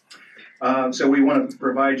fail. So we want to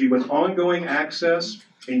provide you with ongoing access,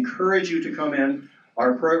 encourage you to come in.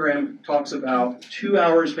 Our program talks about 2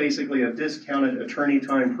 hours basically of discounted attorney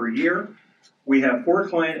time per year. We have 4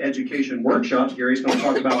 client education workshops. Gary's going to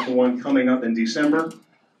talk about the one coming up in December.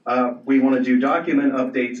 We want to do document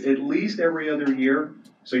updates at least every other year.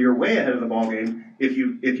 So you're way ahead of the ballgame if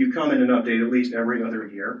you come in and update at least every other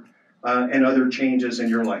year. And other changes in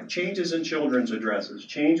your life. Changes in children's addresses,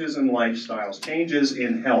 changes in lifestyles, changes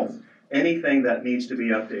in health, anything that needs to be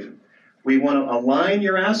updated. We want to align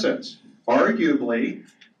your assets. Arguably,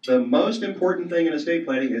 the most important thing in estate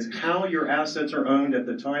planning is how your assets are owned at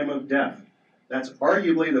the time of death. That's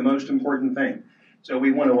arguably the most important thing. So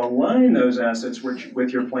we want to align those assets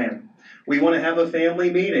with your plan. We want to have a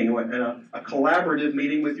family meeting and a collaborative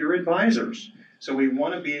meeting with your advisors. So we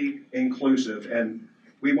want to be inclusive, and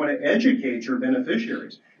we want to educate your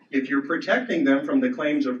beneficiaries. If you're protecting them from the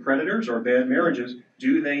claims of creditors or bad marriages,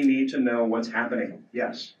 do they need to know what's happening?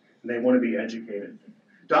 Yes, they want to be educated.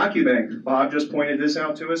 DocuBank, Bob just pointed this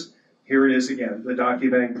out to us. Here it is again, the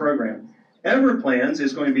DocuBank program. Everplans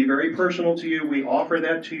is going to be very personal to you. We offer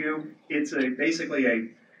that to you. It's basically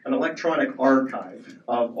an electronic archive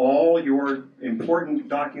of all your important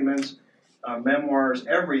documents memoirs,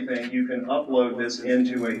 everything, you can upload this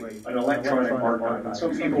into an electronic archive. And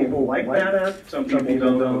some people like that, some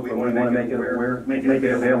people don't, but we want to make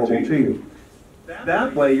it available to you.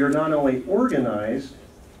 That way, you're not only organized,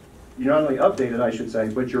 you're not only updated, I should say,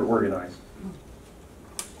 but you're organized.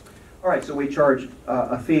 All right, so we charge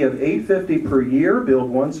a fee of $8.50 per year, billed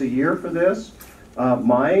once a year for this.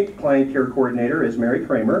 My client care coordinator is Mary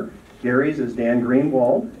Kramer. Gary's is Dan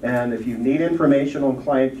Greenwald. And if you need information on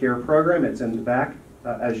client care program, it's in the back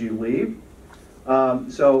as you leave.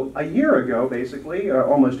 So a year ago, basically,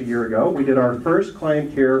 almost a year ago, we did our first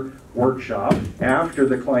client care workshop after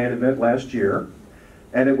the client event last year.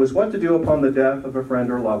 And it was what to do upon the death of a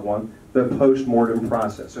friend or loved one, the post-mortem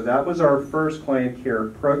process. So that was our first client care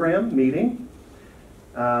program meeting.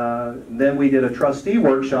 Then we did a trustee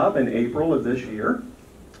workshop in April of this year.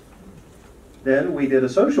 Then we did a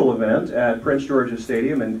social event at Prince George's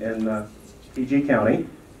Stadium in PG County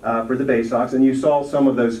for the Bay Sox. And you saw some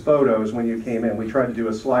of those photos when you came in. We tried to do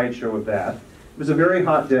a slideshow of that. It was a very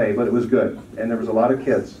hot day, but it was good. And there was a lot of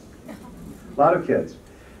kids. A lot of kids.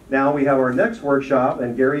 Now we have our next workshop,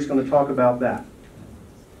 and Gary's going to talk about that.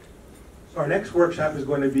 So our next workshop is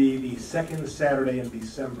going to be the second Saturday in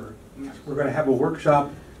December. We're going to have a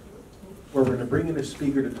workshop where we're going to bring in a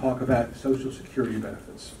speaker to talk about Social Security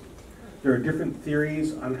benefits. There are different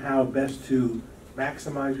theories on how best to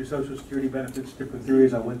maximize your Social Security benefits, different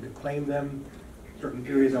theories on when to claim them, certain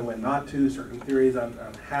theories on when not to, certain theories on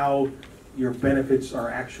how your benefits are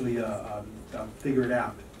actually figured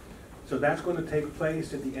out. So that's going to take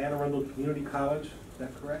place at the Anne Arundel Community College. Is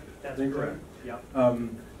that correct? That's correct. Yeah.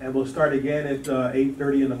 And we'll start again at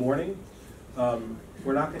 8:30 in the morning.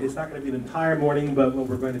 It's not going to be an entire morning, but what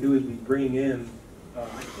we're going to do is be bringing in, I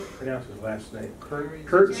can't pronounce his last name.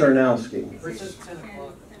 Kurt Zarnowski. It's 10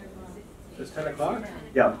 o'clock. It's 10 o'clock?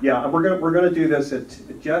 Yeah, yeah. We're going to do this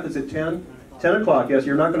at, Jeff, is it 10? 10 o'clock, yes.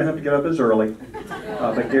 You're not going to have to get up as early.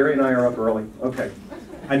 But Gary and I are up early. Okay.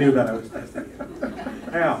 I knew that. I was testing you.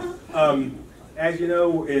 Now, as you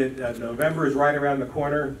know, November is right around the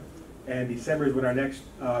corner, and December is when our next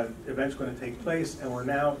event's going to take place, and we're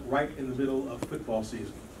now right in the middle of football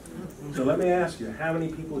season. So let me ask you, how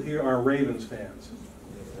many people here are Ravens fans?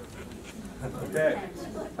 Okay.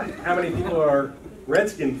 How many people are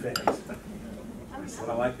Redskin fans? That's what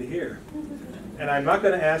I like to hear. And I'm not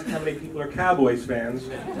going to ask how many people are Cowboys fans.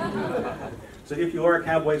 So if you are a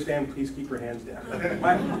Cowboys fan, please keep your hands down.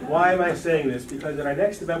 Why am I saying this? Because at our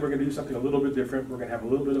next event, we're going to do something a little bit different. We're going to have a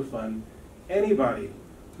little bit of fun. Anybody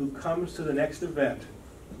who comes to the next event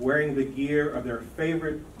wearing the gear of their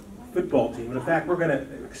favorite football team, and in fact, we're going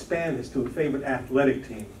to expand this to a favorite athletic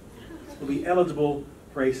team, will be eligible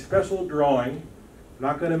for a special drawing. I'm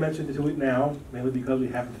not going to mention it now, mainly because we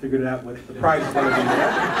haven't figured out what the prize is going to be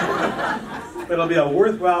yet. But it'll be a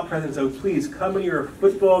worthwhile present, so please come in your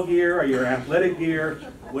football gear or your athletic gear,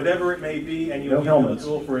 whatever it may be, and you'll be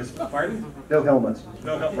eligible for a... Pardon? No helmets.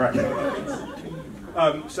 No helmets,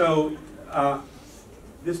 right.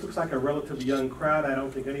 This looks like a relatively young crowd. I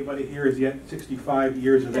don't think anybody here is yet 65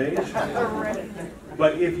 years of age.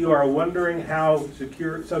 But if you are wondering how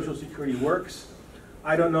Social Security works,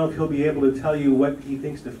 I don't know if he'll be able to tell you what he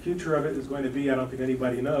thinks the future of it is going to be. I don't think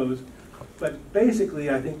anybody knows. But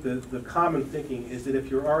basically, I think the common thinking is that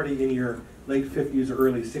if you're already in your late 50s or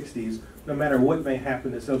early 60s, no matter what may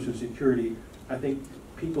happen to Social Security, I think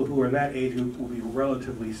people who are in that age will be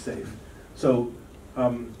relatively safe. So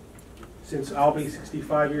since I'll be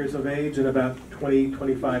 65 years of age in about 20,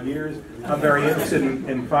 25 years, I'm very interested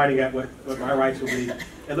in finding out what my rights will be.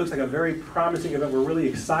 It looks like a very promising event. We're really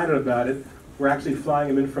excited about it. We're actually flying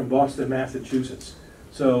him in from Boston, Massachusetts.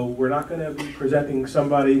 So we're not going to be presenting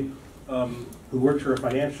somebody who works for a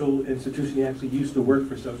financial institution. He actually used to work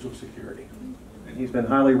for Social Security. And he's been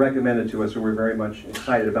highly recommended to us, so we're very much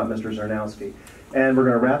excited about Mr. Zarnowski. And we're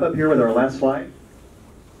going to wrap up here with our last slide.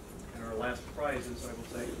 And our last prizes, I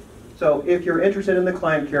will say. So if you're interested in the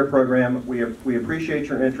client care program, we appreciate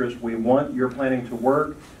your interest. We want your planning to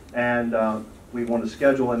work, and we want to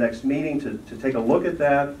schedule a next meeting to take a look at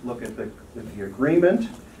that, look at the agreement,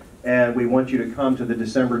 and we want you to come to the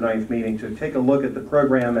December 9th meeting to take a look at the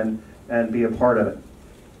program and be a part of it.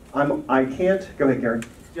 I can't, go ahead, Gary.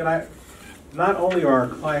 Yeah, not only are our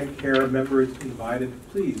client care members invited,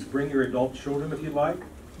 please bring your adult children if you'd like,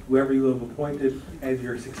 whoever you have appointed as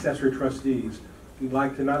your successor trustees. We'd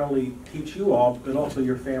like to not only teach you all, but also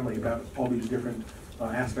your family about all these different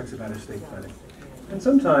aspects about estate planning. And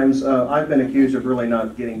sometimes I've been accused of really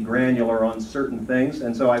not getting granular on certain things,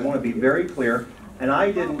 and so I want to be very clear. And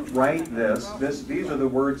I didn't write this. These are the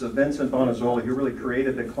words of Vincent Bonazzoli, who really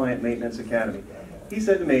created the Client Maintenance Academy. he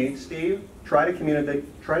said to me, Steve, try to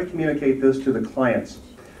communicate this to the clients.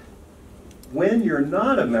 When you're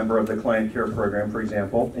not a member of the client care program, for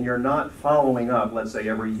example, and you're not following up, let's say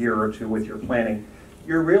every year or two with your planning,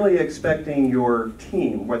 you're really expecting your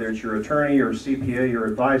team, whether it's your attorney or CPA or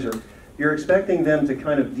advisor, you're expecting them to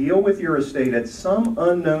kind of deal with your estate at some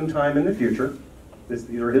unknown time in the future, these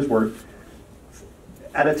are his words,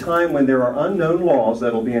 at a time when there are unknown laws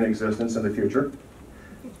that will be in existence in the future,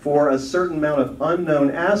 for a certain amount of unknown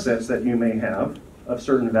assets that you may have, of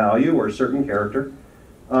certain value or certain character,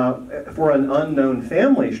 for an unknown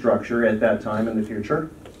family structure at that time in the future,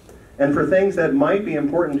 and for things that might be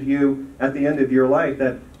important to you at the end of your life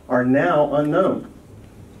that are now unknown.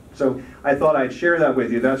 So I thought I'd share that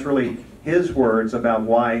with you. That's really his words about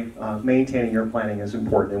why maintaining your planning is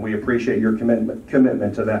important, and we appreciate your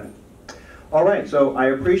commitment to that. All right, so I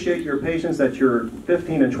appreciate your patience that you're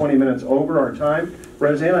 15 and 20 minutes over our time.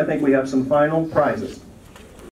 Roseanne, I think we have some final prizes.